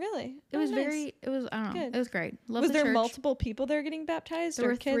back. Really? It was nice. I don't know. Good. It was great. Was there multiple people there getting baptized? There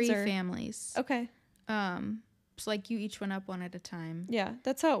were kids 3 families. Okay. So like you each went up one at a time. Yeah.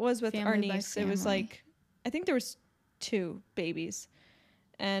 That's how it was with our niece. It was like, I think there was 2 babies.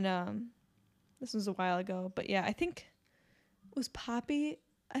 And this was a while ago. But yeah, I think it was Poppy.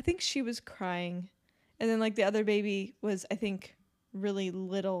 I think she was crying. And then, like, the other baby was, I think, really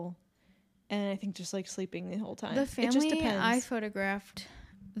little. And I think just, like, sleeping the whole time. The family I photographed,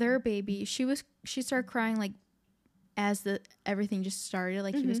 their baby, she started crying, like, as everything just started,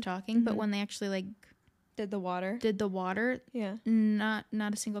 like, he was talking. But when they actually, like... Did the water? Yeah. Not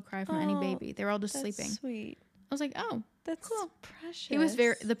a single cry from any baby. They were all just sleeping. Sweet. I was like, oh, that's cool. Precious. He was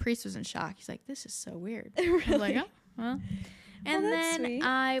the priest was in shock. He's like, this is so weird. Really? I was like, oh, well. And then sweet.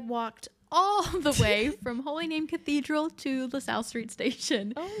 I walked all the way from Holy Name Cathedral to the South Street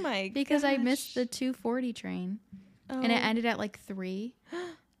Station. Oh my god! Because I missed the 2:40 train, and it ended at like 3.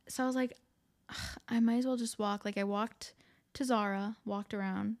 So I was like, I might as well just walk. Like I walked to Zara, walked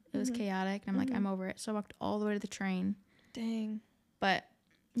around. It was chaotic, and I'm like, I'm over it. So I walked all the way to the train. Dang. But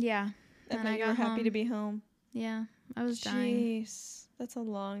yeah, and I got happy to be home. Yeah, I was dying. Jeez, that's a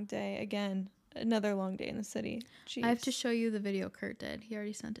long day. Again. Another long day in the city. Jeez. I have to show you the video Kurt did. He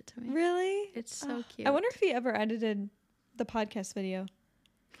already sent it to me. Really? It's so cute. I wonder if he ever edited the podcast video.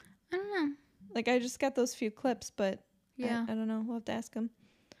 I don't know. Like, I just got those few clips, but yeah, I don't know. We'll have to ask him.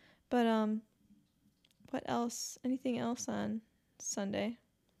 But what else? Anything else on Sunday?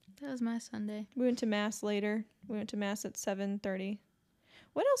 That was my Sunday. We went to Mass later. We went to Mass at 7:30.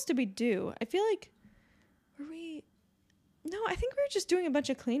 What else did we do? I feel like No, I think we were just doing a bunch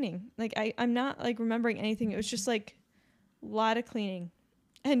of cleaning. Like, I'm not, like, remembering anything. It was just, like, a lot of cleaning.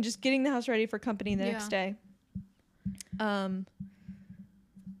 And just getting the house ready for company the next day.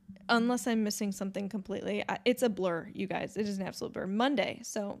 Unless I'm missing something completely. It's a blur, you guys. It is an absolute blur. Monday,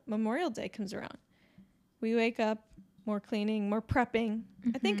 so Memorial Day comes around. We wake up, more cleaning, more prepping.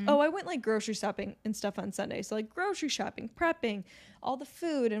 I think, I went, like, grocery shopping and stuff on Sunday. So, like, grocery shopping, prepping, all the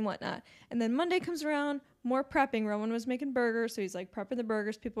food and whatnot. And then Monday comes around, more prepping. Rowan was making burgers, so he's, like, prepping the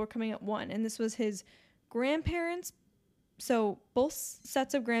burgers. People were coming at 1. And this was his grandparents. So, both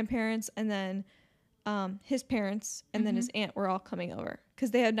sets of grandparents and then his parents and then his aunt were all coming over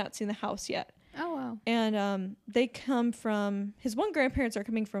because they had not seen the house yet. Oh, wow. And they come from, his one grandparents are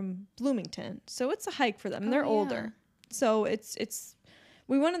coming from Bloomington. So, it's a hike for them. And they're older. So it's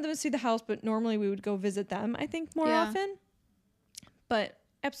we wanted them to see the house, but normally we would go visit them, I think, more often. But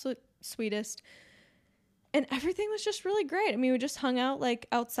absolute sweetest. And everything was just really great. I mean, we just hung out like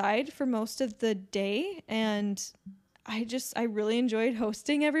outside for most of the day, and I really enjoyed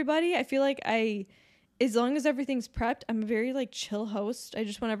hosting everybody. I feel like as long as everything's prepped, I'm a very like chill host. I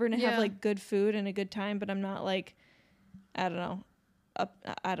just want everyone to have like good food and a good time, but I'm not like, I don't know.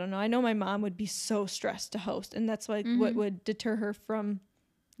 I know my mom would be so stressed to host, and that's like what would deter her from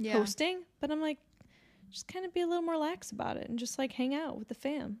hosting. But I'm like, just kind of be a little more lax about it and just like hang out with the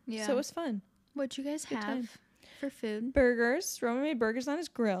fam. Yeah. So it was fun. What'd you guys have for food? Burgers. Roman made burgers on his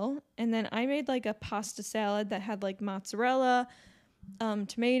grill, and then I made like a pasta salad that had like mozzarella,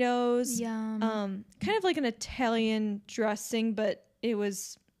 tomatoes, kind of like an Italian dressing, but it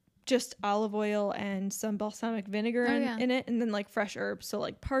was just olive oil and some balsamic vinegar in it, and then like fresh herbs, so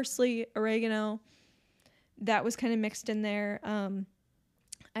like parsley, oregano. That was kind of mixed in there.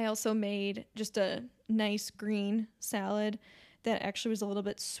 I also made just a nice green salad that actually was a little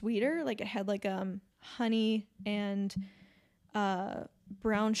bit sweeter. Like it had like honey and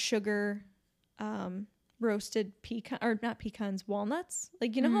brown sugar, roasted walnuts.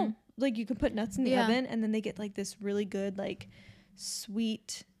 Like, you know how like you can put nuts in the oven and then they get like this really good like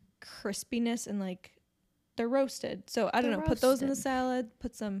sweet crispiness, and like they're roasted. So I don't know, put those in the salad,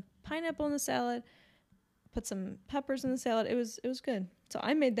 put some pineapple in the salad, put some peppers in the salad. It was good. So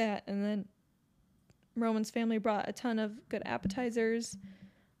I made that, and then Roman's family brought a ton of good appetizers.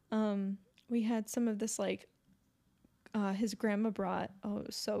 We had some of this like his grandma brought. Oh, it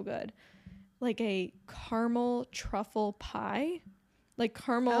was so good. Like a caramel truffle pie. Like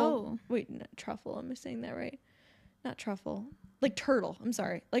caramel. Oh. Wait, not truffle. Am I saying that right? Not truffle. Like turtle. I'm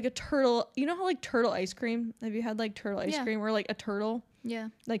sorry. Like a turtle. You know how like turtle ice cream? Have you had like turtle ice cream or like a turtle? Yeah.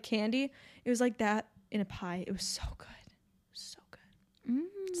 Like candy? It was like that in a pie. It was so good. It was so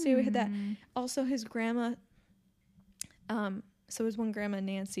good. So we had that. Also, his grandma, so his one grandma,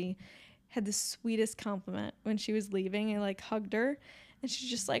 Nancy, had the sweetest compliment when she was leaving. I like hugged her, and she's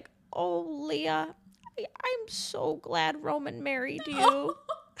just like, "Oh, Leah, I'm so glad Roman married you."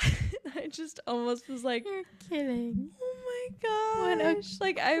 I just almost was like, "You're kidding." Oh my gosh.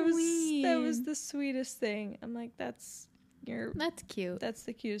 Like that was the sweetest thing. I'm like, that's cute. That's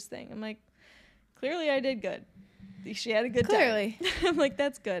the cutest thing. I'm like, clearly I did good. She had a good time. I'm like,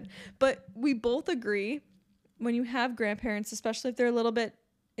 that's good. But we both agree when you have grandparents, especially if they're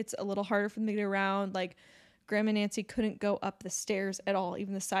it's a little harder for them to get around. Like Grandma Nancy couldn't go up the stairs at all,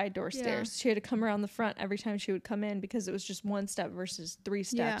 even the side door stairs. She had to come around the front every time she would come in because it was just one step versus 3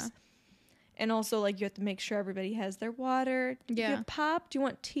 steps. Yeah. And also, like, you have to make sure everybody has their water. Do you have pop? Do you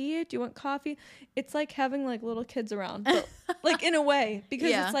want tea? Do you want coffee? It's like having, like, little kids around. But, like, in a way.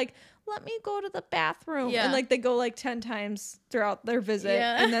 Because it's like, let me go to the bathroom. Yeah. And, like, they go, like, 10 times throughout their visit.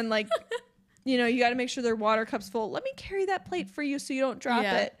 Yeah. And then, like, you know, you got to make sure their water cup's full. Let me carry that plate for you so you don't drop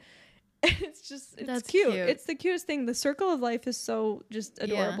it. It's just, it's cute. It's the cutest thing. The circle of life is so just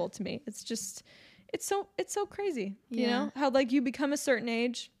adorable to me. It's just, it's so crazy. You know? How, like, you become a certain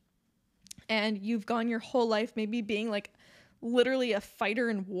age. And you've gone your whole life maybe being like literally a fighter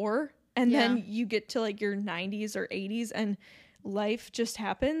in war. And then you get to like your 90s or 80s and life just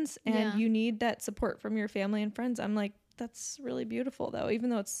happens. And you need that support from your family and friends. I'm like, that's really beautiful though. Even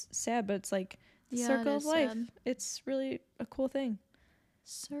though it's sad, but it's like the circle of life. Sad. It's really a cool thing.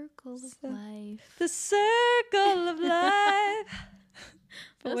 Circle of life. The circle of life.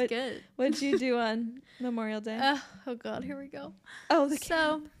 That's good. What'd you do on Memorial Day? Oh God, here we go. Oh, the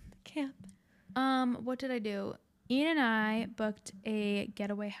camp. What did I do? Ian and I booked a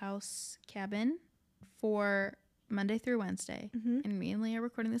getaway house cabin for Monday through Wednesday. And me and Leah are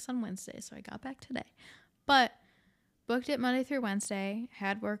recording this on Wednesday, so I got back today. But booked it Monday through Wednesday,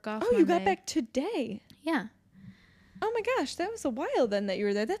 had work off Monday. You got back today? Yeah. Oh my gosh, that was a while then that you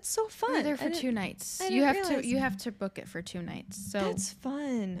were there. That's so fun. We were there for 2 nights. You have to book it for 2 nights. So that's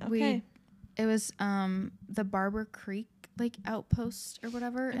fun. Okay. It was the Barber Creek like outpost or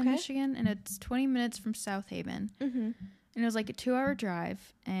whatever in Michigan, and it's 20 minutes from South Haven. And it was like a 2-hour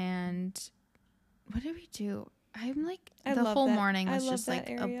drive. And what did we do? I'm like, the whole morning was just like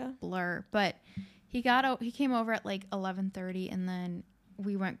a blur. But he came over at like 11:30, and then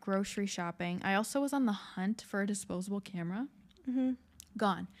we went grocery shopping. I also was on the hunt for a disposable camera.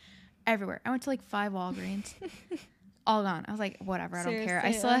 Gone everywhere. I went to like 5 Walgreens. All gone. I was like, whatever, I don't care.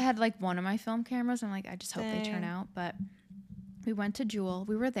 I still had like one of my film cameras. I'm like, I just hope they turn out. But we went to Jewel.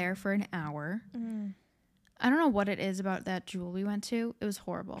 We were there for an hour. I don't know what it is about that Jewel we went to. It was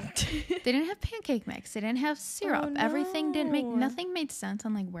horrible. They didn't have pancake mix. They didn't have syrup. Oh, no. Everything nothing made sense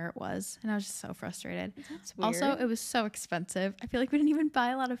on like where it was. And I was just so frustrated. That's weird. Also, it was so expensive. I feel like we didn't even buy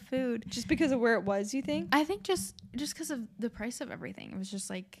a lot of food. Just because of where it was, you think? I think just because of the price of everything. It was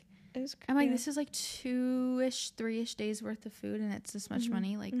just like, I'm like, this is like 2-ish, 3-ish days worth of food, and it's this much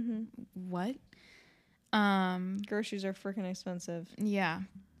money. Like, what? Groceries are freaking expensive. Yeah.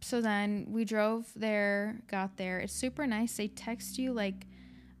 So then we drove there, got there. It's super nice. They text you like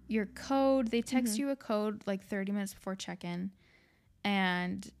your code. They text you a code like 30 minutes before check-in,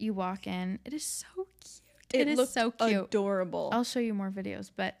 and you walk in. It is so cute. It is so cute. Adorable. I'll show you more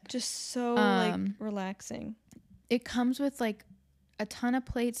videos, but just so like relaxing. It comes with like a ton of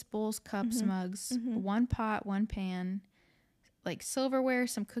plates, bowls, cups, mugs, 1 pot, 1 pan, like silverware,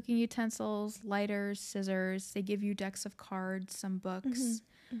 some cooking utensils, lighters, scissors. They give you decks of cards, some books,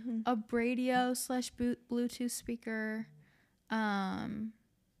 a radio / Bluetooth speaker,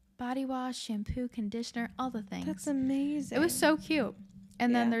 body wash, shampoo, conditioner, all the things. That's amazing. It was so cute.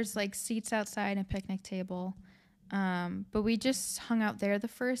 And then there's like seats outside and a picnic table. But we just hung out there the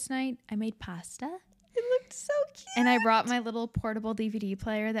first night. I made pasta. It looked so cute. And I brought my little portable DVD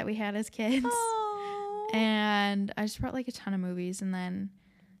player that we had as kids. Oh. And I just brought like a ton of movies. And then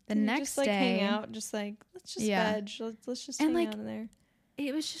the next day, hang out, just like, let's just veg. Let's just hang out in there.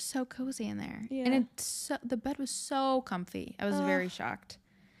 It was just so cozy in there. Yeah. And the bed was so comfy. I was very shocked.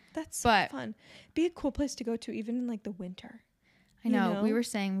 That's so fun. Be a cool place to go to even in like the winter. I know. We were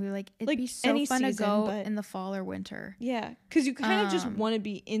saying, we were like, it'd be so fun to go in the fall or winter. Yeah. Because you kind of just want to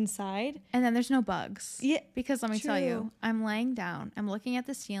be inside. And then there's no bugs. Yeah. Because let me tell you, I'm laying down. I'm looking at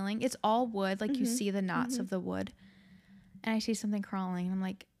the ceiling. It's all wood. Like you see the knots of the wood. And I see something crawling. And I'm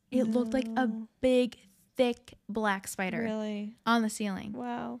like, it looked like a big, thick black spider. Really? On the ceiling.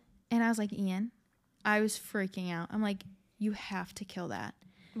 Wow. And I was like, Ian, I was freaking out. I'm like, you have to kill that.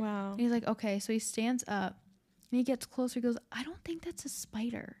 Wow. And he's like, okay. So he stands up. And he gets closer. He goes, I don't think that's a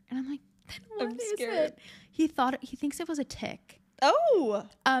spider. And I'm like, then what is it? He thinks it was a tick. Oh,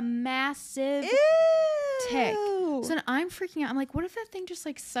 a massive tick. So then I'm freaking out. I'm like, what if that thing just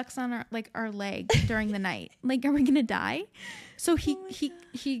like sucks on our leg during the night? Like, are we gonna die? So he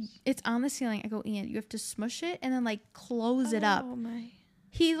it's on the ceiling. I go, Ian, you have to smush it and then like close it up. Oh my.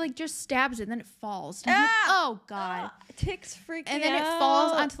 He like just stabs it and then it falls. And I'm like, oh God. Ticks freaking out. And then it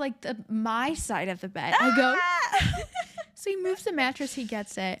falls onto like my side of the bed. I go. So he moves the mattress, he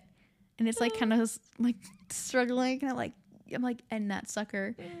gets it, and it's like kind of like struggling, and I'm like, end that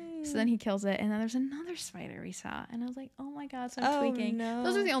sucker. So then he kills it, and then there's another spider we saw, and I was like, oh my God, so I'm tweaking. No.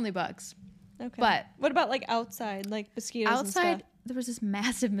 Those are the only bugs. Okay. But what about like outside, like mosquitoes? Outside, and stuff? there was this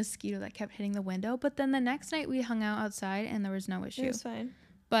massive mosquito that kept hitting the window, but then the next night we hung out outside, and there was no issue. It was fine.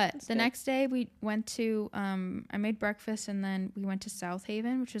 But the next day we went to, I made breakfast and then we went to South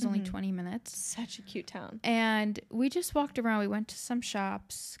Haven, which was only 20 minutes. Such a cute town. And we just walked around. We went to some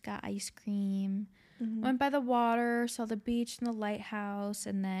shops, got ice cream, went by the water, saw the beach and the lighthouse.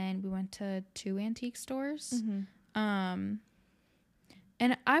 And then we went to 2 antique stores. And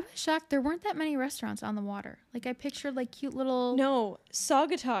I was shocked. There weren't that many restaurants on the water. Like I pictured like cute little. No,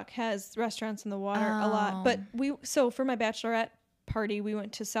 Saugatuck has restaurants in the water a lot. But for my bachelorette party, we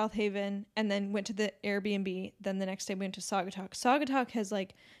went to South Haven and then went to the Airbnb. Then the next day we went to Saugatuck. Saugatuck has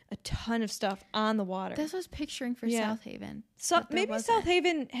like a ton of stuff on the water. That's what I was picturing for South Haven. So maybe South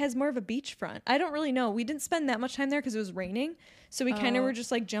Haven has more of a beachfront. I don't really know. We didn't spend that much time there because it was raining. So we kind of were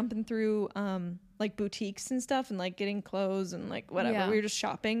just like jumping through like boutiques and stuff and like getting clothes and like whatever. Yeah. We were just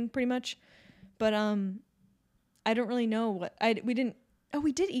shopping pretty much. But I don't really know what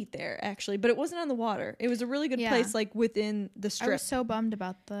we did eat there actually, but it wasn't on the water. It was a really good place like within the strip. I was so bummed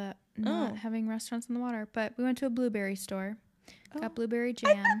about the not having restaurants on the water, but we went to a blueberry store. Got blueberry jam.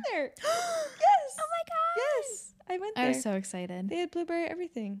 I've been there. Yes. Oh my God. Yes. I went there. I was so excited. They had blueberry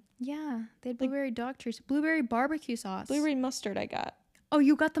everything. Yeah. They had blueberry dog treats. Blueberry barbecue sauce. Blueberry mustard I got. Oh,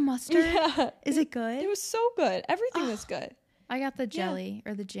 you got the mustard? Yeah. Is it good? It was so good. Everything was good. I got the jelly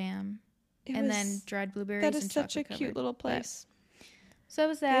or the jam. Then dried blueberries and chocolate That is such a cute covered. little place. So it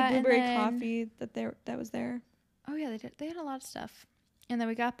was that. They had blueberry and then, coffee that was there. Oh yeah, they did. They had a lot of stuff. And then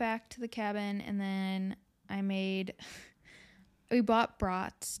we got back to the cabin, and then we bought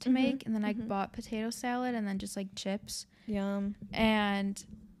brats to make, and then I bought potato salad, and then just like chips. Yum. And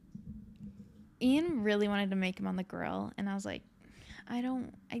Ian really wanted to make them on the grill, and I was like, I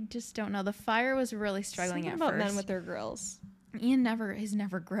just don't know. The fire was really struggling Something at about first. men with their grills. Ian has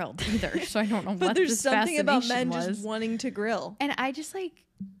never grilled either, so I don't know but what there's this something about men was. just wanting to grill. And I just like,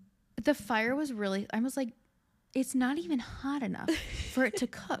 the fire was really, I was like, it's not even hot enough for it to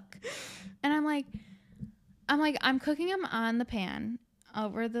cook. And I'm cooking them on the pan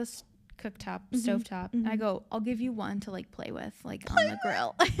over the stovetop. I go, I'll give you one to like play with, like on the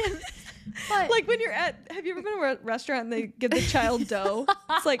grill. But like when have you ever been to a restaurant and they give the child dough?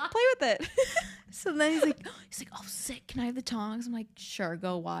 It's like, play with it. So then he's like, oh, sick. Can I have the tongs? I'm like, sure,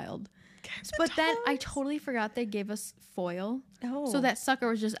 go wild. But then I totally forgot they gave us foil. Oh. So that sucker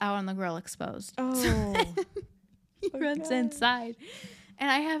was just out on the grill exposed. Oh. So he runs inside. And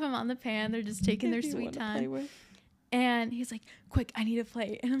I have him on the pan. They're just taking their sweet time. And he's like, quick, I need a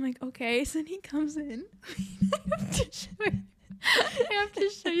plate. And I'm like, okay. So then he comes in. I have to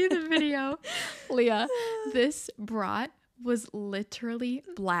show you the video. Leah, this brat was literally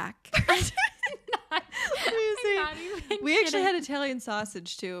black. We actually had Italian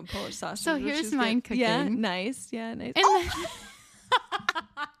sausage too, and Polish sausage. So here's mine cooking. Yeah, nice. Yeah, nice. And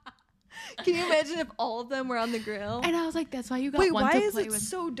Can you imagine if all of them were on the grill? And I was like, that's why you got Wait, one why to is play it with.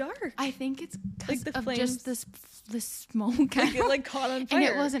 so dark? I think it's like the of flames, just this smoke. Like it like caught on fire. And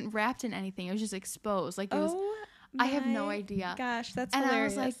it wasn't wrapped in anything. It was just exposed. Like it was. I have no idea. Gosh, that's and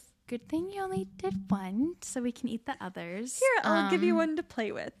hilarious. I was like, good thing you only did one, so we can eat the others. Here, I'll give you one to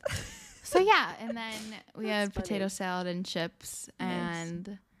play with. So yeah, and then we had potato salad and chips,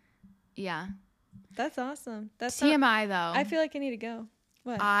 and yeah. That's awesome. That's TMI though. I feel like I need to go.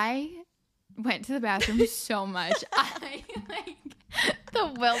 What? I went to the bathroom so much.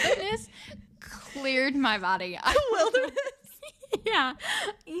 The wilderness cleared my body. The wilderness? Yeah.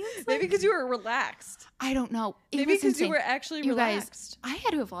 Maybe because you were relaxed. I don't know. Maybe because you were actually relaxed. Guys, I had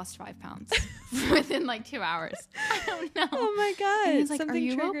to have lost 5 pounds within like 2 hours. I don't know. Oh my God. And he's like, something are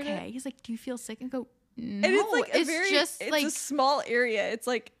you triggered okay? it. He's like, do you feel sick? And I go, no. And it's like it's a small area. It's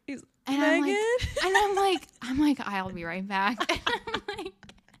like, he's Megan. I'm like, I'll be right back.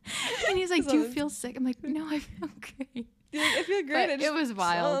 And he's like, do you feel sick? I'm like, no, I feel great. You're like, I feel great. It was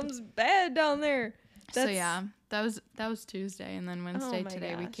wild. Something's bad down there. So yeah, that was Tuesday, and then Wednesday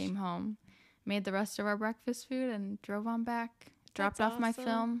today we came home, made the rest of our breakfast food, and drove on back. Dropped off my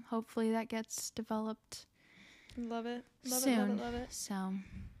film. Hopefully that gets developed. Love it. Soon. Love it. So,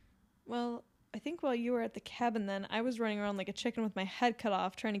 well, I think while you were at the cabin, then I was running around like a chicken with my head cut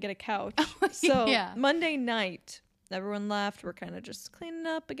off, trying to get a couch. So yeah. Monday night, everyone left. We're kind of just cleaning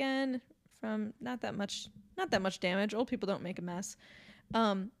up again from not that much damage. Old people don't make a mess.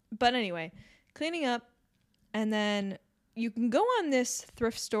 But anyway, cleaning up, and then you can go on this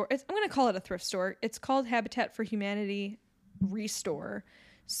thrift store. I'm going to call it a thrift store. It's called Habitat for Humanity Restore.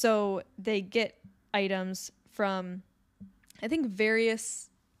 So they get items from, I think, various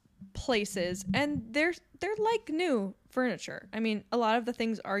places, and they're like new furniture. I mean, a lot of the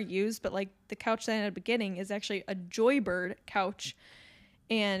things are used, but like the couch that I ended up getting is actually a Joybird couch,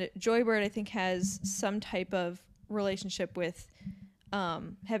 and Joybird I think has some type of relationship with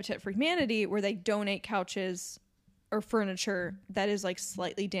Habitat for Humanity, where they donate couches or furniture that is like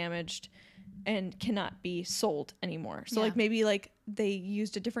slightly damaged and cannot be sold anymore. So like maybe like they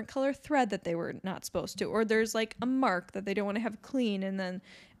used a different color thread that they were not supposed to, or there's like a mark that they don't want to have clean, and then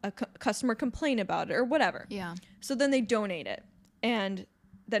a customer complain about it or whatever. Yeah. So then they donate it, and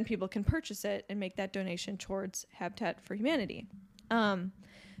then people can purchase it and make that donation towards Habitat for Humanity.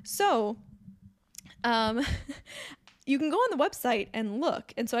 You can go on the website and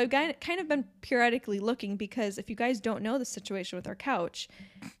look. And so I've kind of been periodically looking, because if you guys don't know the situation with our couch,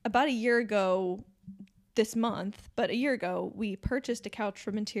 about a year ago this month, but a year ago, we purchased a couch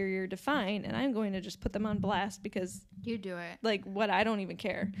from Interior Define, and I'm going to just put them on blast because you do it. Like, what? I don't even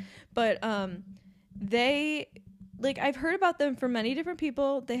care. But they, like, I've heard about them from many different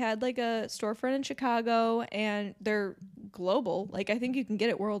people. They had like a storefront in Chicago, and they're global. Like, I think you can get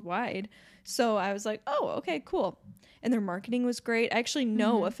it worldwide. So I was like, oh, okay, cool. And their marketing was great. I actually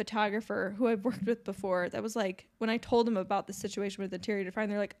know a photographer who I've worked with before that was like, when I told them about the situation with Interior Define,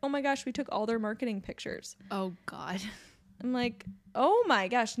 they're like, oh my gosh, we took all their marketing pictures. Oh God. I'm like, oh my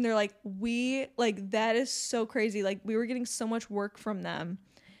gosh. And they're like, that is so crazy. Like, we were getting so much work from them,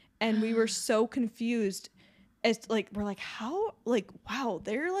 and we were so confused as like, we're like, how, like, wow,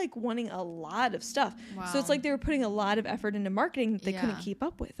 they're like wanting a lot of stuff. Wow. So it's like they were putting a lot of effort into marketing that they couldn't keep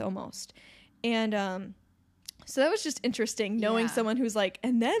up with almost. And, so that was just interesting, knowing someone who's like,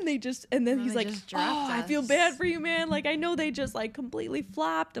 and then he's like, oh, I feel bad for you, man. Like, I know they just like completely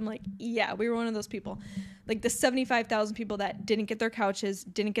flopped. I'm like, yeah, we were one of those people. Like the 75,000 people that didn't get their couches,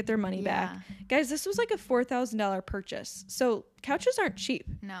 didn't get their money back. Guys, this was like a $4,000 purchase. So couches aren't cheap.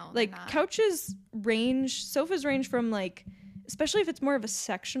 No, like couches sofas range from like, especially if it's more of a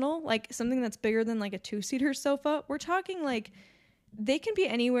sectional, like something that's bigger than like a 2-seater sofa. We're talking like, they can be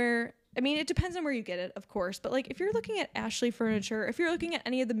anywhere. I mean, it depends on where you get it, of course. But like, if you're looking at Ashley Furniture, if you're looking at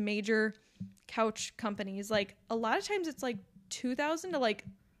any of the major couch companies, like a lot of times it's like $2,000 to like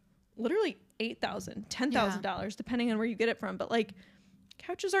literally $8,000, $10,000, depending on where you get it from. But like,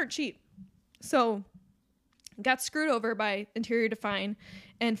 couches aren't cheap. So got screwed over by Interior Define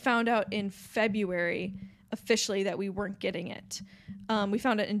and found out in February officially that we weren't getting it. We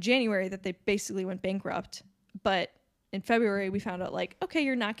found out in January that they basically went bankrupt, but in February, we found out like, okay,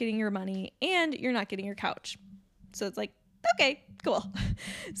 you're not getting your money and you're not getting your couch. So it's like, okay, cool.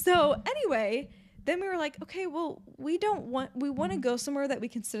 So anyway, then we were like, okay, well, we want to go somewhere that we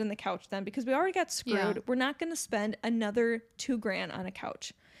can sit on the couch then, because we already got screwed. Yeah. We're not going to spend another $2,000 on a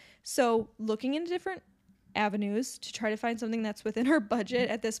couch. So looking into different avenues to try to find something that's within our budget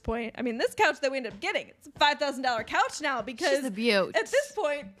at this point. I mean, this couch that we ended up getting, it's a $5,000 couch now, because at this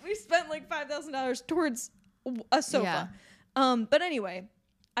point we spent like $5,000 towards a sofa. But anyway,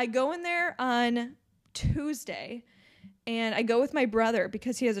 I go in there on Tuesday, and I go with my brother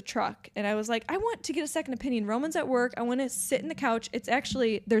because he has a truck, and I was like, I want to get a second opinion. Roman's at work. I want to sit in the couch. It's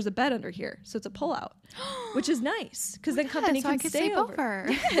actually, there's a bed under here, so it's a pull-out, which is nice because then company can stay over.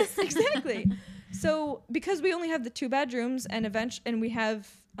 Yes, exactly. So because we only have the 2 bedrooms, and we have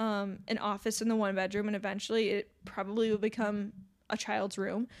an office in the 1 bedroom, and eventually it probably will become a child's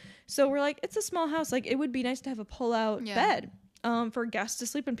room. So we're like, it's a small house. Like, it would be nice to have a pull-out bed for guests to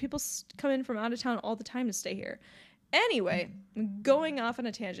sleep, and people come in from out of town all the time to stay here. Anyway, I'm going off on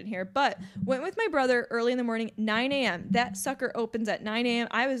a tangent here, but went with my brother early in the morning, 9 a.m. That sucker opens at 9 a.m.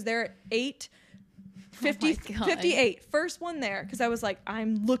 I was there at 58. First one there, because I was like,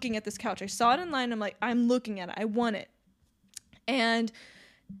 I'm looking at this couch. I saw it in line. I'm like, I'm looking at it. I want it. And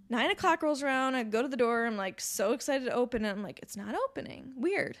 9 o'clock rolls around. I go to the door. I'm like so excited to open it. I'm like, it's not opening.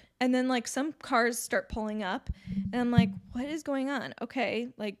 Weird. And then like some cars start pulling up, and I'm like, what is going on? Okay,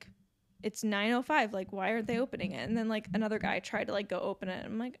 like it's 9:05. Like, why aren't they opening it? And then like another guy tried to like go open it.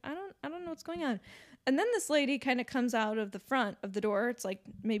 I'm like, I don't know what's going on. And then this lady kind of comes out of the front of the door. It's like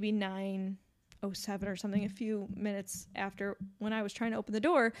maybe 9:07 or something, a few minutes after when I was trying to open the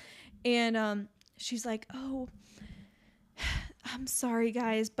door. And she's like, oh, I'm sorry,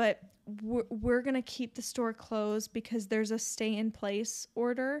 guys, but we're going to keep the store closed because there's a stay-in-place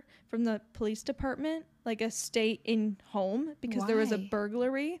order from the police department, like a stay-in-home, because there was a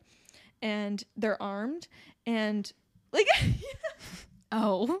burglary, and they're armed, and, like...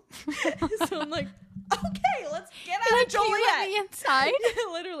 Oh. So I'm like, okay, let's get out of Joliet. Let me inside?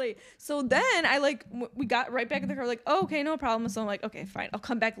 Yeah, literally. So then I like, we got right back in the car, like, oh, okay, no problem. So I'm like, okay, fine. I'll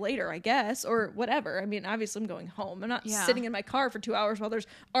come back later, I guess, or whatever. I mean, obviously I'm going home. I'm not sitting in my car for 2 hours while there's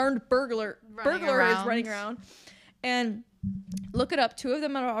armed burglar is running around. And look it up. 2 of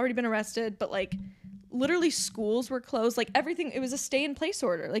them had already been arrested, but like literally schools were closed. Like everything, it was a stay in place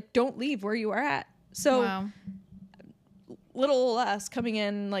order. Like don't leave where you are at. So wow. Little us coming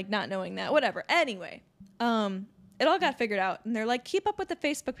in, like not knowing that, whatever. Anyway, it all got figured out, and they're like, keep up with the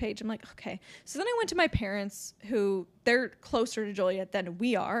Facebook page. I'm like, okay. So then I went to my parents, who they're closer to Joliet than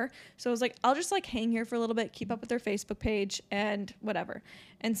we are. So I was like, I'll just like hang here for a little bit, keep up with their Facebook page and whatever.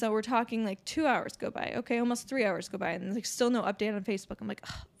 And so we're talking like 2 hours go by. Okay. Almost 3 hours go by, and there's like still no update on Facebook. I'm like,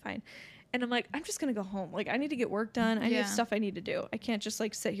 oh, fine. And I'm like, I'm just going to go home. Like, I need to get work done. I have stuff I need to do. I can't just,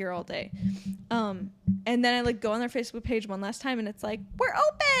 like, sit here all day. And then I, like, go on their Facebook page one last time, and it's like, we're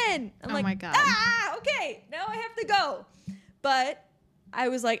open! I'm like, my God. Okay, now I have to go. But I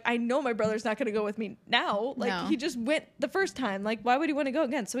was like, I know my brother's not going to go with me now. Like, he just went the first time. Like, why would he want to go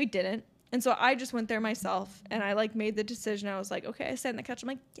again? So he didn't. And so I just went there myself, and I, like, made the decision. I was like, okay, I sat on the couch. I'm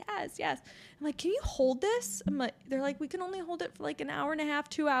like, yes. I'm like, can you hold this? I'm like, they're like, we can only hold it for, like, an hour and a half,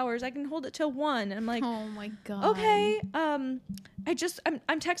 2 hours. I can hold it till 1. And I'm like, oh, my God. Okay. I'm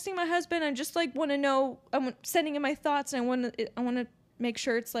texting my husband. I just, like, want to know. I'm sending him my thoughts, and I want to make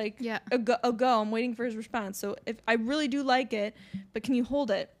sure it's, like, a go. I'm waiting for his response. So if I really do like it, but can you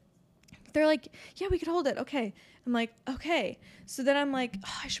hold it? They're like, yeah, we could hold it. Okay. I'm like, okay. So then I'm like,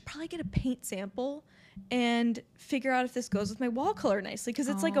 oh, I should probably get a paint sample and figure out if this goes with my wall color nicely, because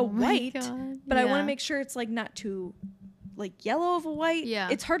it's like a white, but I want to make sure it's like not too like yellow of a white. Yeah.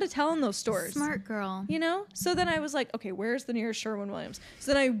 It's hard to tell in those stores. Smart girl. You know? So then I was like, okay, where's the nearest Sherwin-Williams?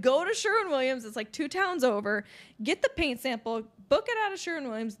 So then I go to Sherwin-Williams. It's like 2 towns over, get the paint sample, book it out of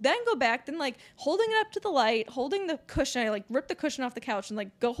Sherwin-Williams, then go back, then like holding it up to the light, holding the cushion. I like rip the cushion off the couch and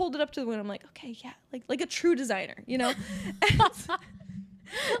like go hold it up to the window. I'm like, okay, yeah, like a true designer, you know?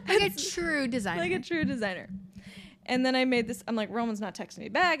 Like a true designer. Like a true designer. And then I made this, I'm like, Roman's not texting me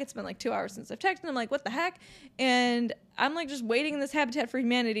back. It's been like 2 hours since I've texted him. I'm like, what the heck? And I'm like just waiting in this Habitat for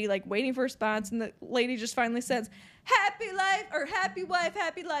Humanity, like waiting for a response. And the lady just finally says, happy life, or happy wife,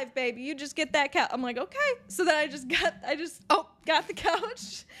 happy life, baby. You just get that couch. I'm like, okay. So then I just got the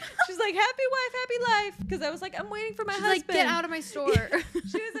couch. She's like, happy wife, happy life. Because I was like, I'm waiting for my husband. Like, get out of my store.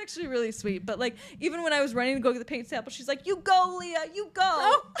 She was actually really sweet. But like, even when I was running to go get the paint sample, she's like, you go, Leah, you go.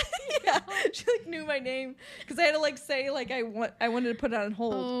 Oh. Yeah. She like knew my name, because I had to like say like I wanted to put it on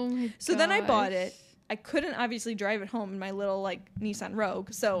hold. Oh my So then I bought it. I couldn't obviously drive it home in my little like Nissan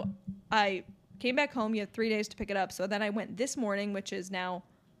Rogue. So I came back home. You had 3 days to pick it up. So then I went this morning, which is now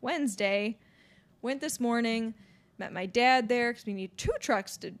Wednesday. Went this morning, met my dad there, because we need 2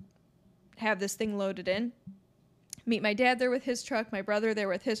 trucks to have this thing loaded in. Meet my dad there with his truck, my brother there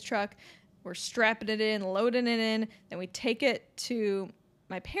with his truck. We're strapping it in, loading it in. Then we take it to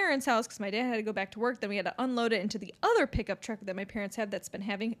my parents' house, because my dad had to go back to work. Then we had to unload it into the other pickup truck that my parents have that's been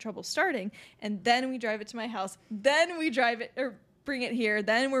having trouble starting. And then we drive it to my house. Then we drive it, or bring it here.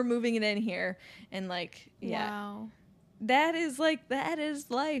 Then we're moving it in here. And like, yeah. Wow. That is life. That is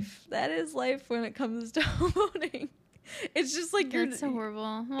life when it comes to homeowning. It's just like That's so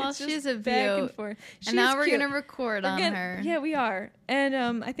horrible. Well, she's a back beaut. and forth. And now we're gonna record on her. Yeah, we are.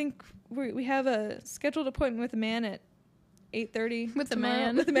 And I think we have a scheduled appointment with a man at 8:30 with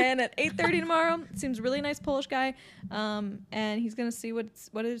tomorrow. With a man at 8:30 tomorrow. Seems a really nice Polish guy. And he's gonna see what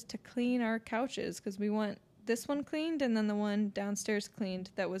it is to clean our couches, because we want this one cleaned and then the one downstairs cleaned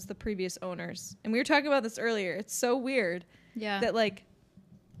that was the previous owners. And we were talking about this earlier. It's so weird. Yeah. That like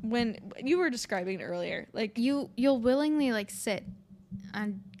when you were describing it earlier, like you'll willingly like sit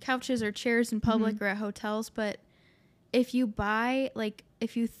on couches or chairs in public or at hotels, but if you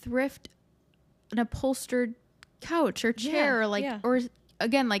thrift an upholstered couch or chair, or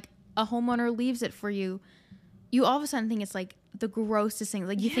again, like a homeowner leaves it for you, you all of a sudden think it's like the grossest thing.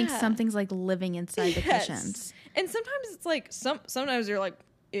 Like you think something's like living inside the cushions. And sometimes it's like sometimes you're like,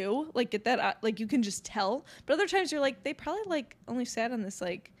 ew, like get that out. Like you can just tell. But other times you're like, they probably like only sat on this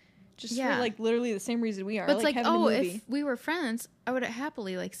like just for like literally the same reason we are. But it's like oh, if we were friends, I would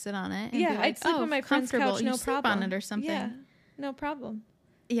happily like sit on it. And be like, I'd sleep on my friend's couch, no problem. On it or something. Yeah, no problem.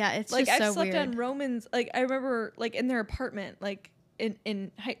 Yeah, it's like just so I've slept weird. on Roman's. Like I remember, like in their apartment, like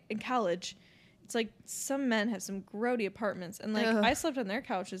in college, it's like some men have some grody apartments, and like I slept on their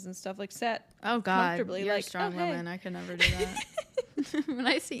couches and stuff, like sat comfortably. You're like a strong woman. I could never do that. When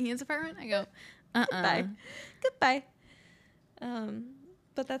I see his apartment, I go, goodbye.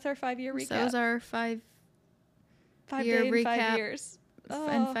 But that's our 5-year recap. So that was our 5 year recap. 5 years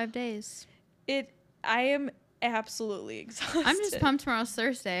In 5 days. I am absolutely exhausted. I'm just pumped. Tomorrow's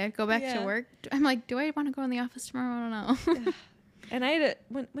Thursday. I go back to work. I'm like, do I want to go in the office tomorrow? I don't know. And I had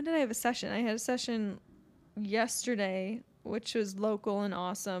when did I have a session? I had a session yesterday, which was local and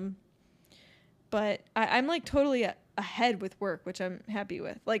awesome. But I'm like totally ahead with work, which I'm happy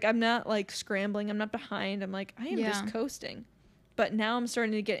with. Like I'm not like scrambling. I'm not behind. I'm like I am just coasting. But now I'm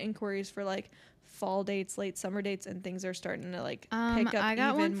starting to get inquiries for like fall dates, late summer dates, and things are starting to like pick up I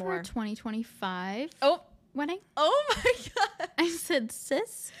got even one more. for 2025. Oh, wedding. Oh my god! I said,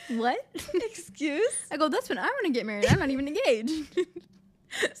 sis, what? Excuse? I go, that's when I'm gonna get married. I'm not even engaged.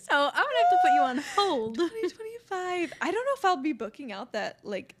 So I'm gonna have to put you on hold. 2025. I don't know if I'll be booking out that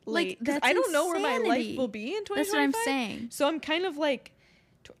like late because I don't know where my life will be in 2025. That's what I'm saying. So I'm kind of like,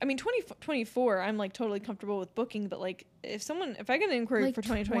 I mean, 2024. I'm like totally comfortable with booking, but like if I get an inquiry like for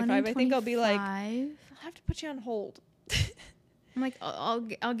 2025, I think I'll be like, I'll have to put you on hold. I'm like,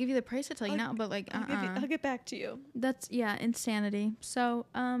 I'll give you the price I tell you now, but like, I'll get back to you. That's insanity. So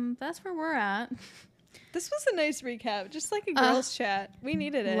that's where we're at. This was a nice recap, just like a girls' chat. We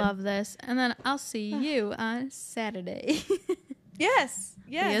needed it. Love this. And then I'll see you on Saturday. Yes.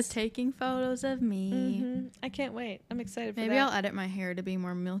 He is taking photos of me. Mm-hmm. I can't wait. I'm excited for that. Maybe I'll edit my hair to be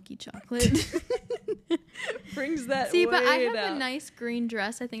more milky chocolate. Brings that See, way but I have down. a nice green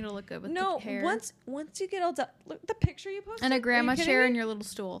dress. I think it'll look good with the hair. once you get all done, look the picture you posted. And a grandma chair and your little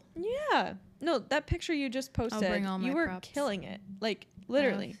stool. Yeah. No, that picture you just posted. I'll bring all my you were props. Killing it. Like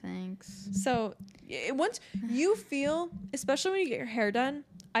literally. Oh, thanks. So once you feel, especially when you get your hair done,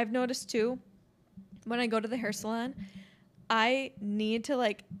 I've noticed too, when I go to the hair salon, I need to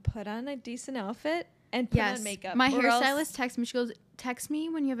like put on a decent outfit and put on makeup. My hairstylist texts me. She goes, text me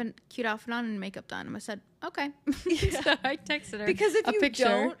when you have a cute outfit on and makeup done. And I said, okay. Yeah. So I texted her because if a you picture.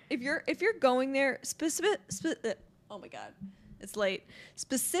 don't, if you're going there oh my god, it's late.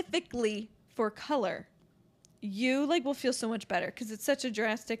 Specifically for color, you like will feel so much better because it's such a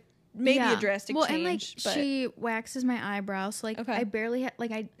drastic. Maybe a drastic change. And like but she waxes my eyebrows. So like I barely had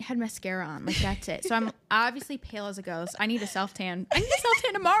I had mascara on. Like that's it. So I'm obviously pale as a ghost. I need a self tan. I need a self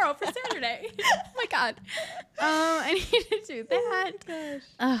tan tomorrow for Saturday. Oh my god. I need to do that. Oh my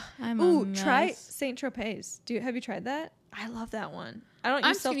gosh. I'm a mess. Try Saint Tropez. Have you tried that? I love that one. I don't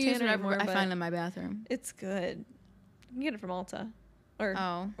use self tan anymore. I find in my bathroom. It's good. You can get it from Ulta.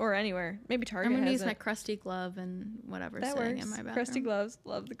 Or anywhere. Maybe Target I'm going to has use my crusty glove and whatever's that sitting works. in my bathroom. Crusty gloves.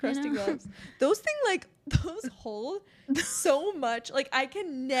 Love the crusty gloves. Those hold so much. Like, I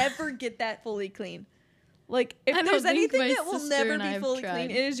can never get that fully clean. Like, if there's anything that will never be fully clean,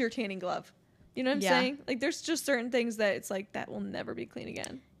 it is your tanning glove. You know what I'm saying? Like, there's just certain things that it's like, that will never be clean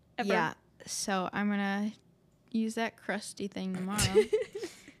again. Ever. Yeah. So I'm going to use that crusty thing tomorrow.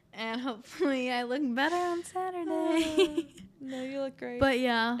 And hopefully I look better on Saturday. No, you look great. But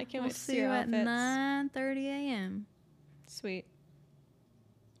yeah, I can't wait to see see you your at outfits. 9:30 a.m. Sweet.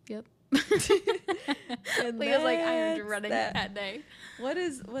 Yep. And Leah's like, I am that's dreading that day.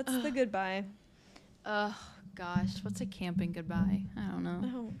 What's the goodbye? Oh gosh, what's a camping goodbye? I don't know.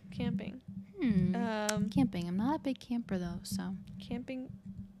 Oh, camping. Camping. I'm not a big camper though, so Camping.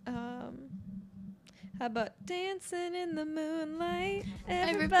 How about dancing in the moonlight?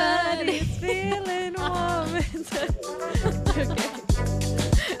 Everybody's feeling warm. Okay.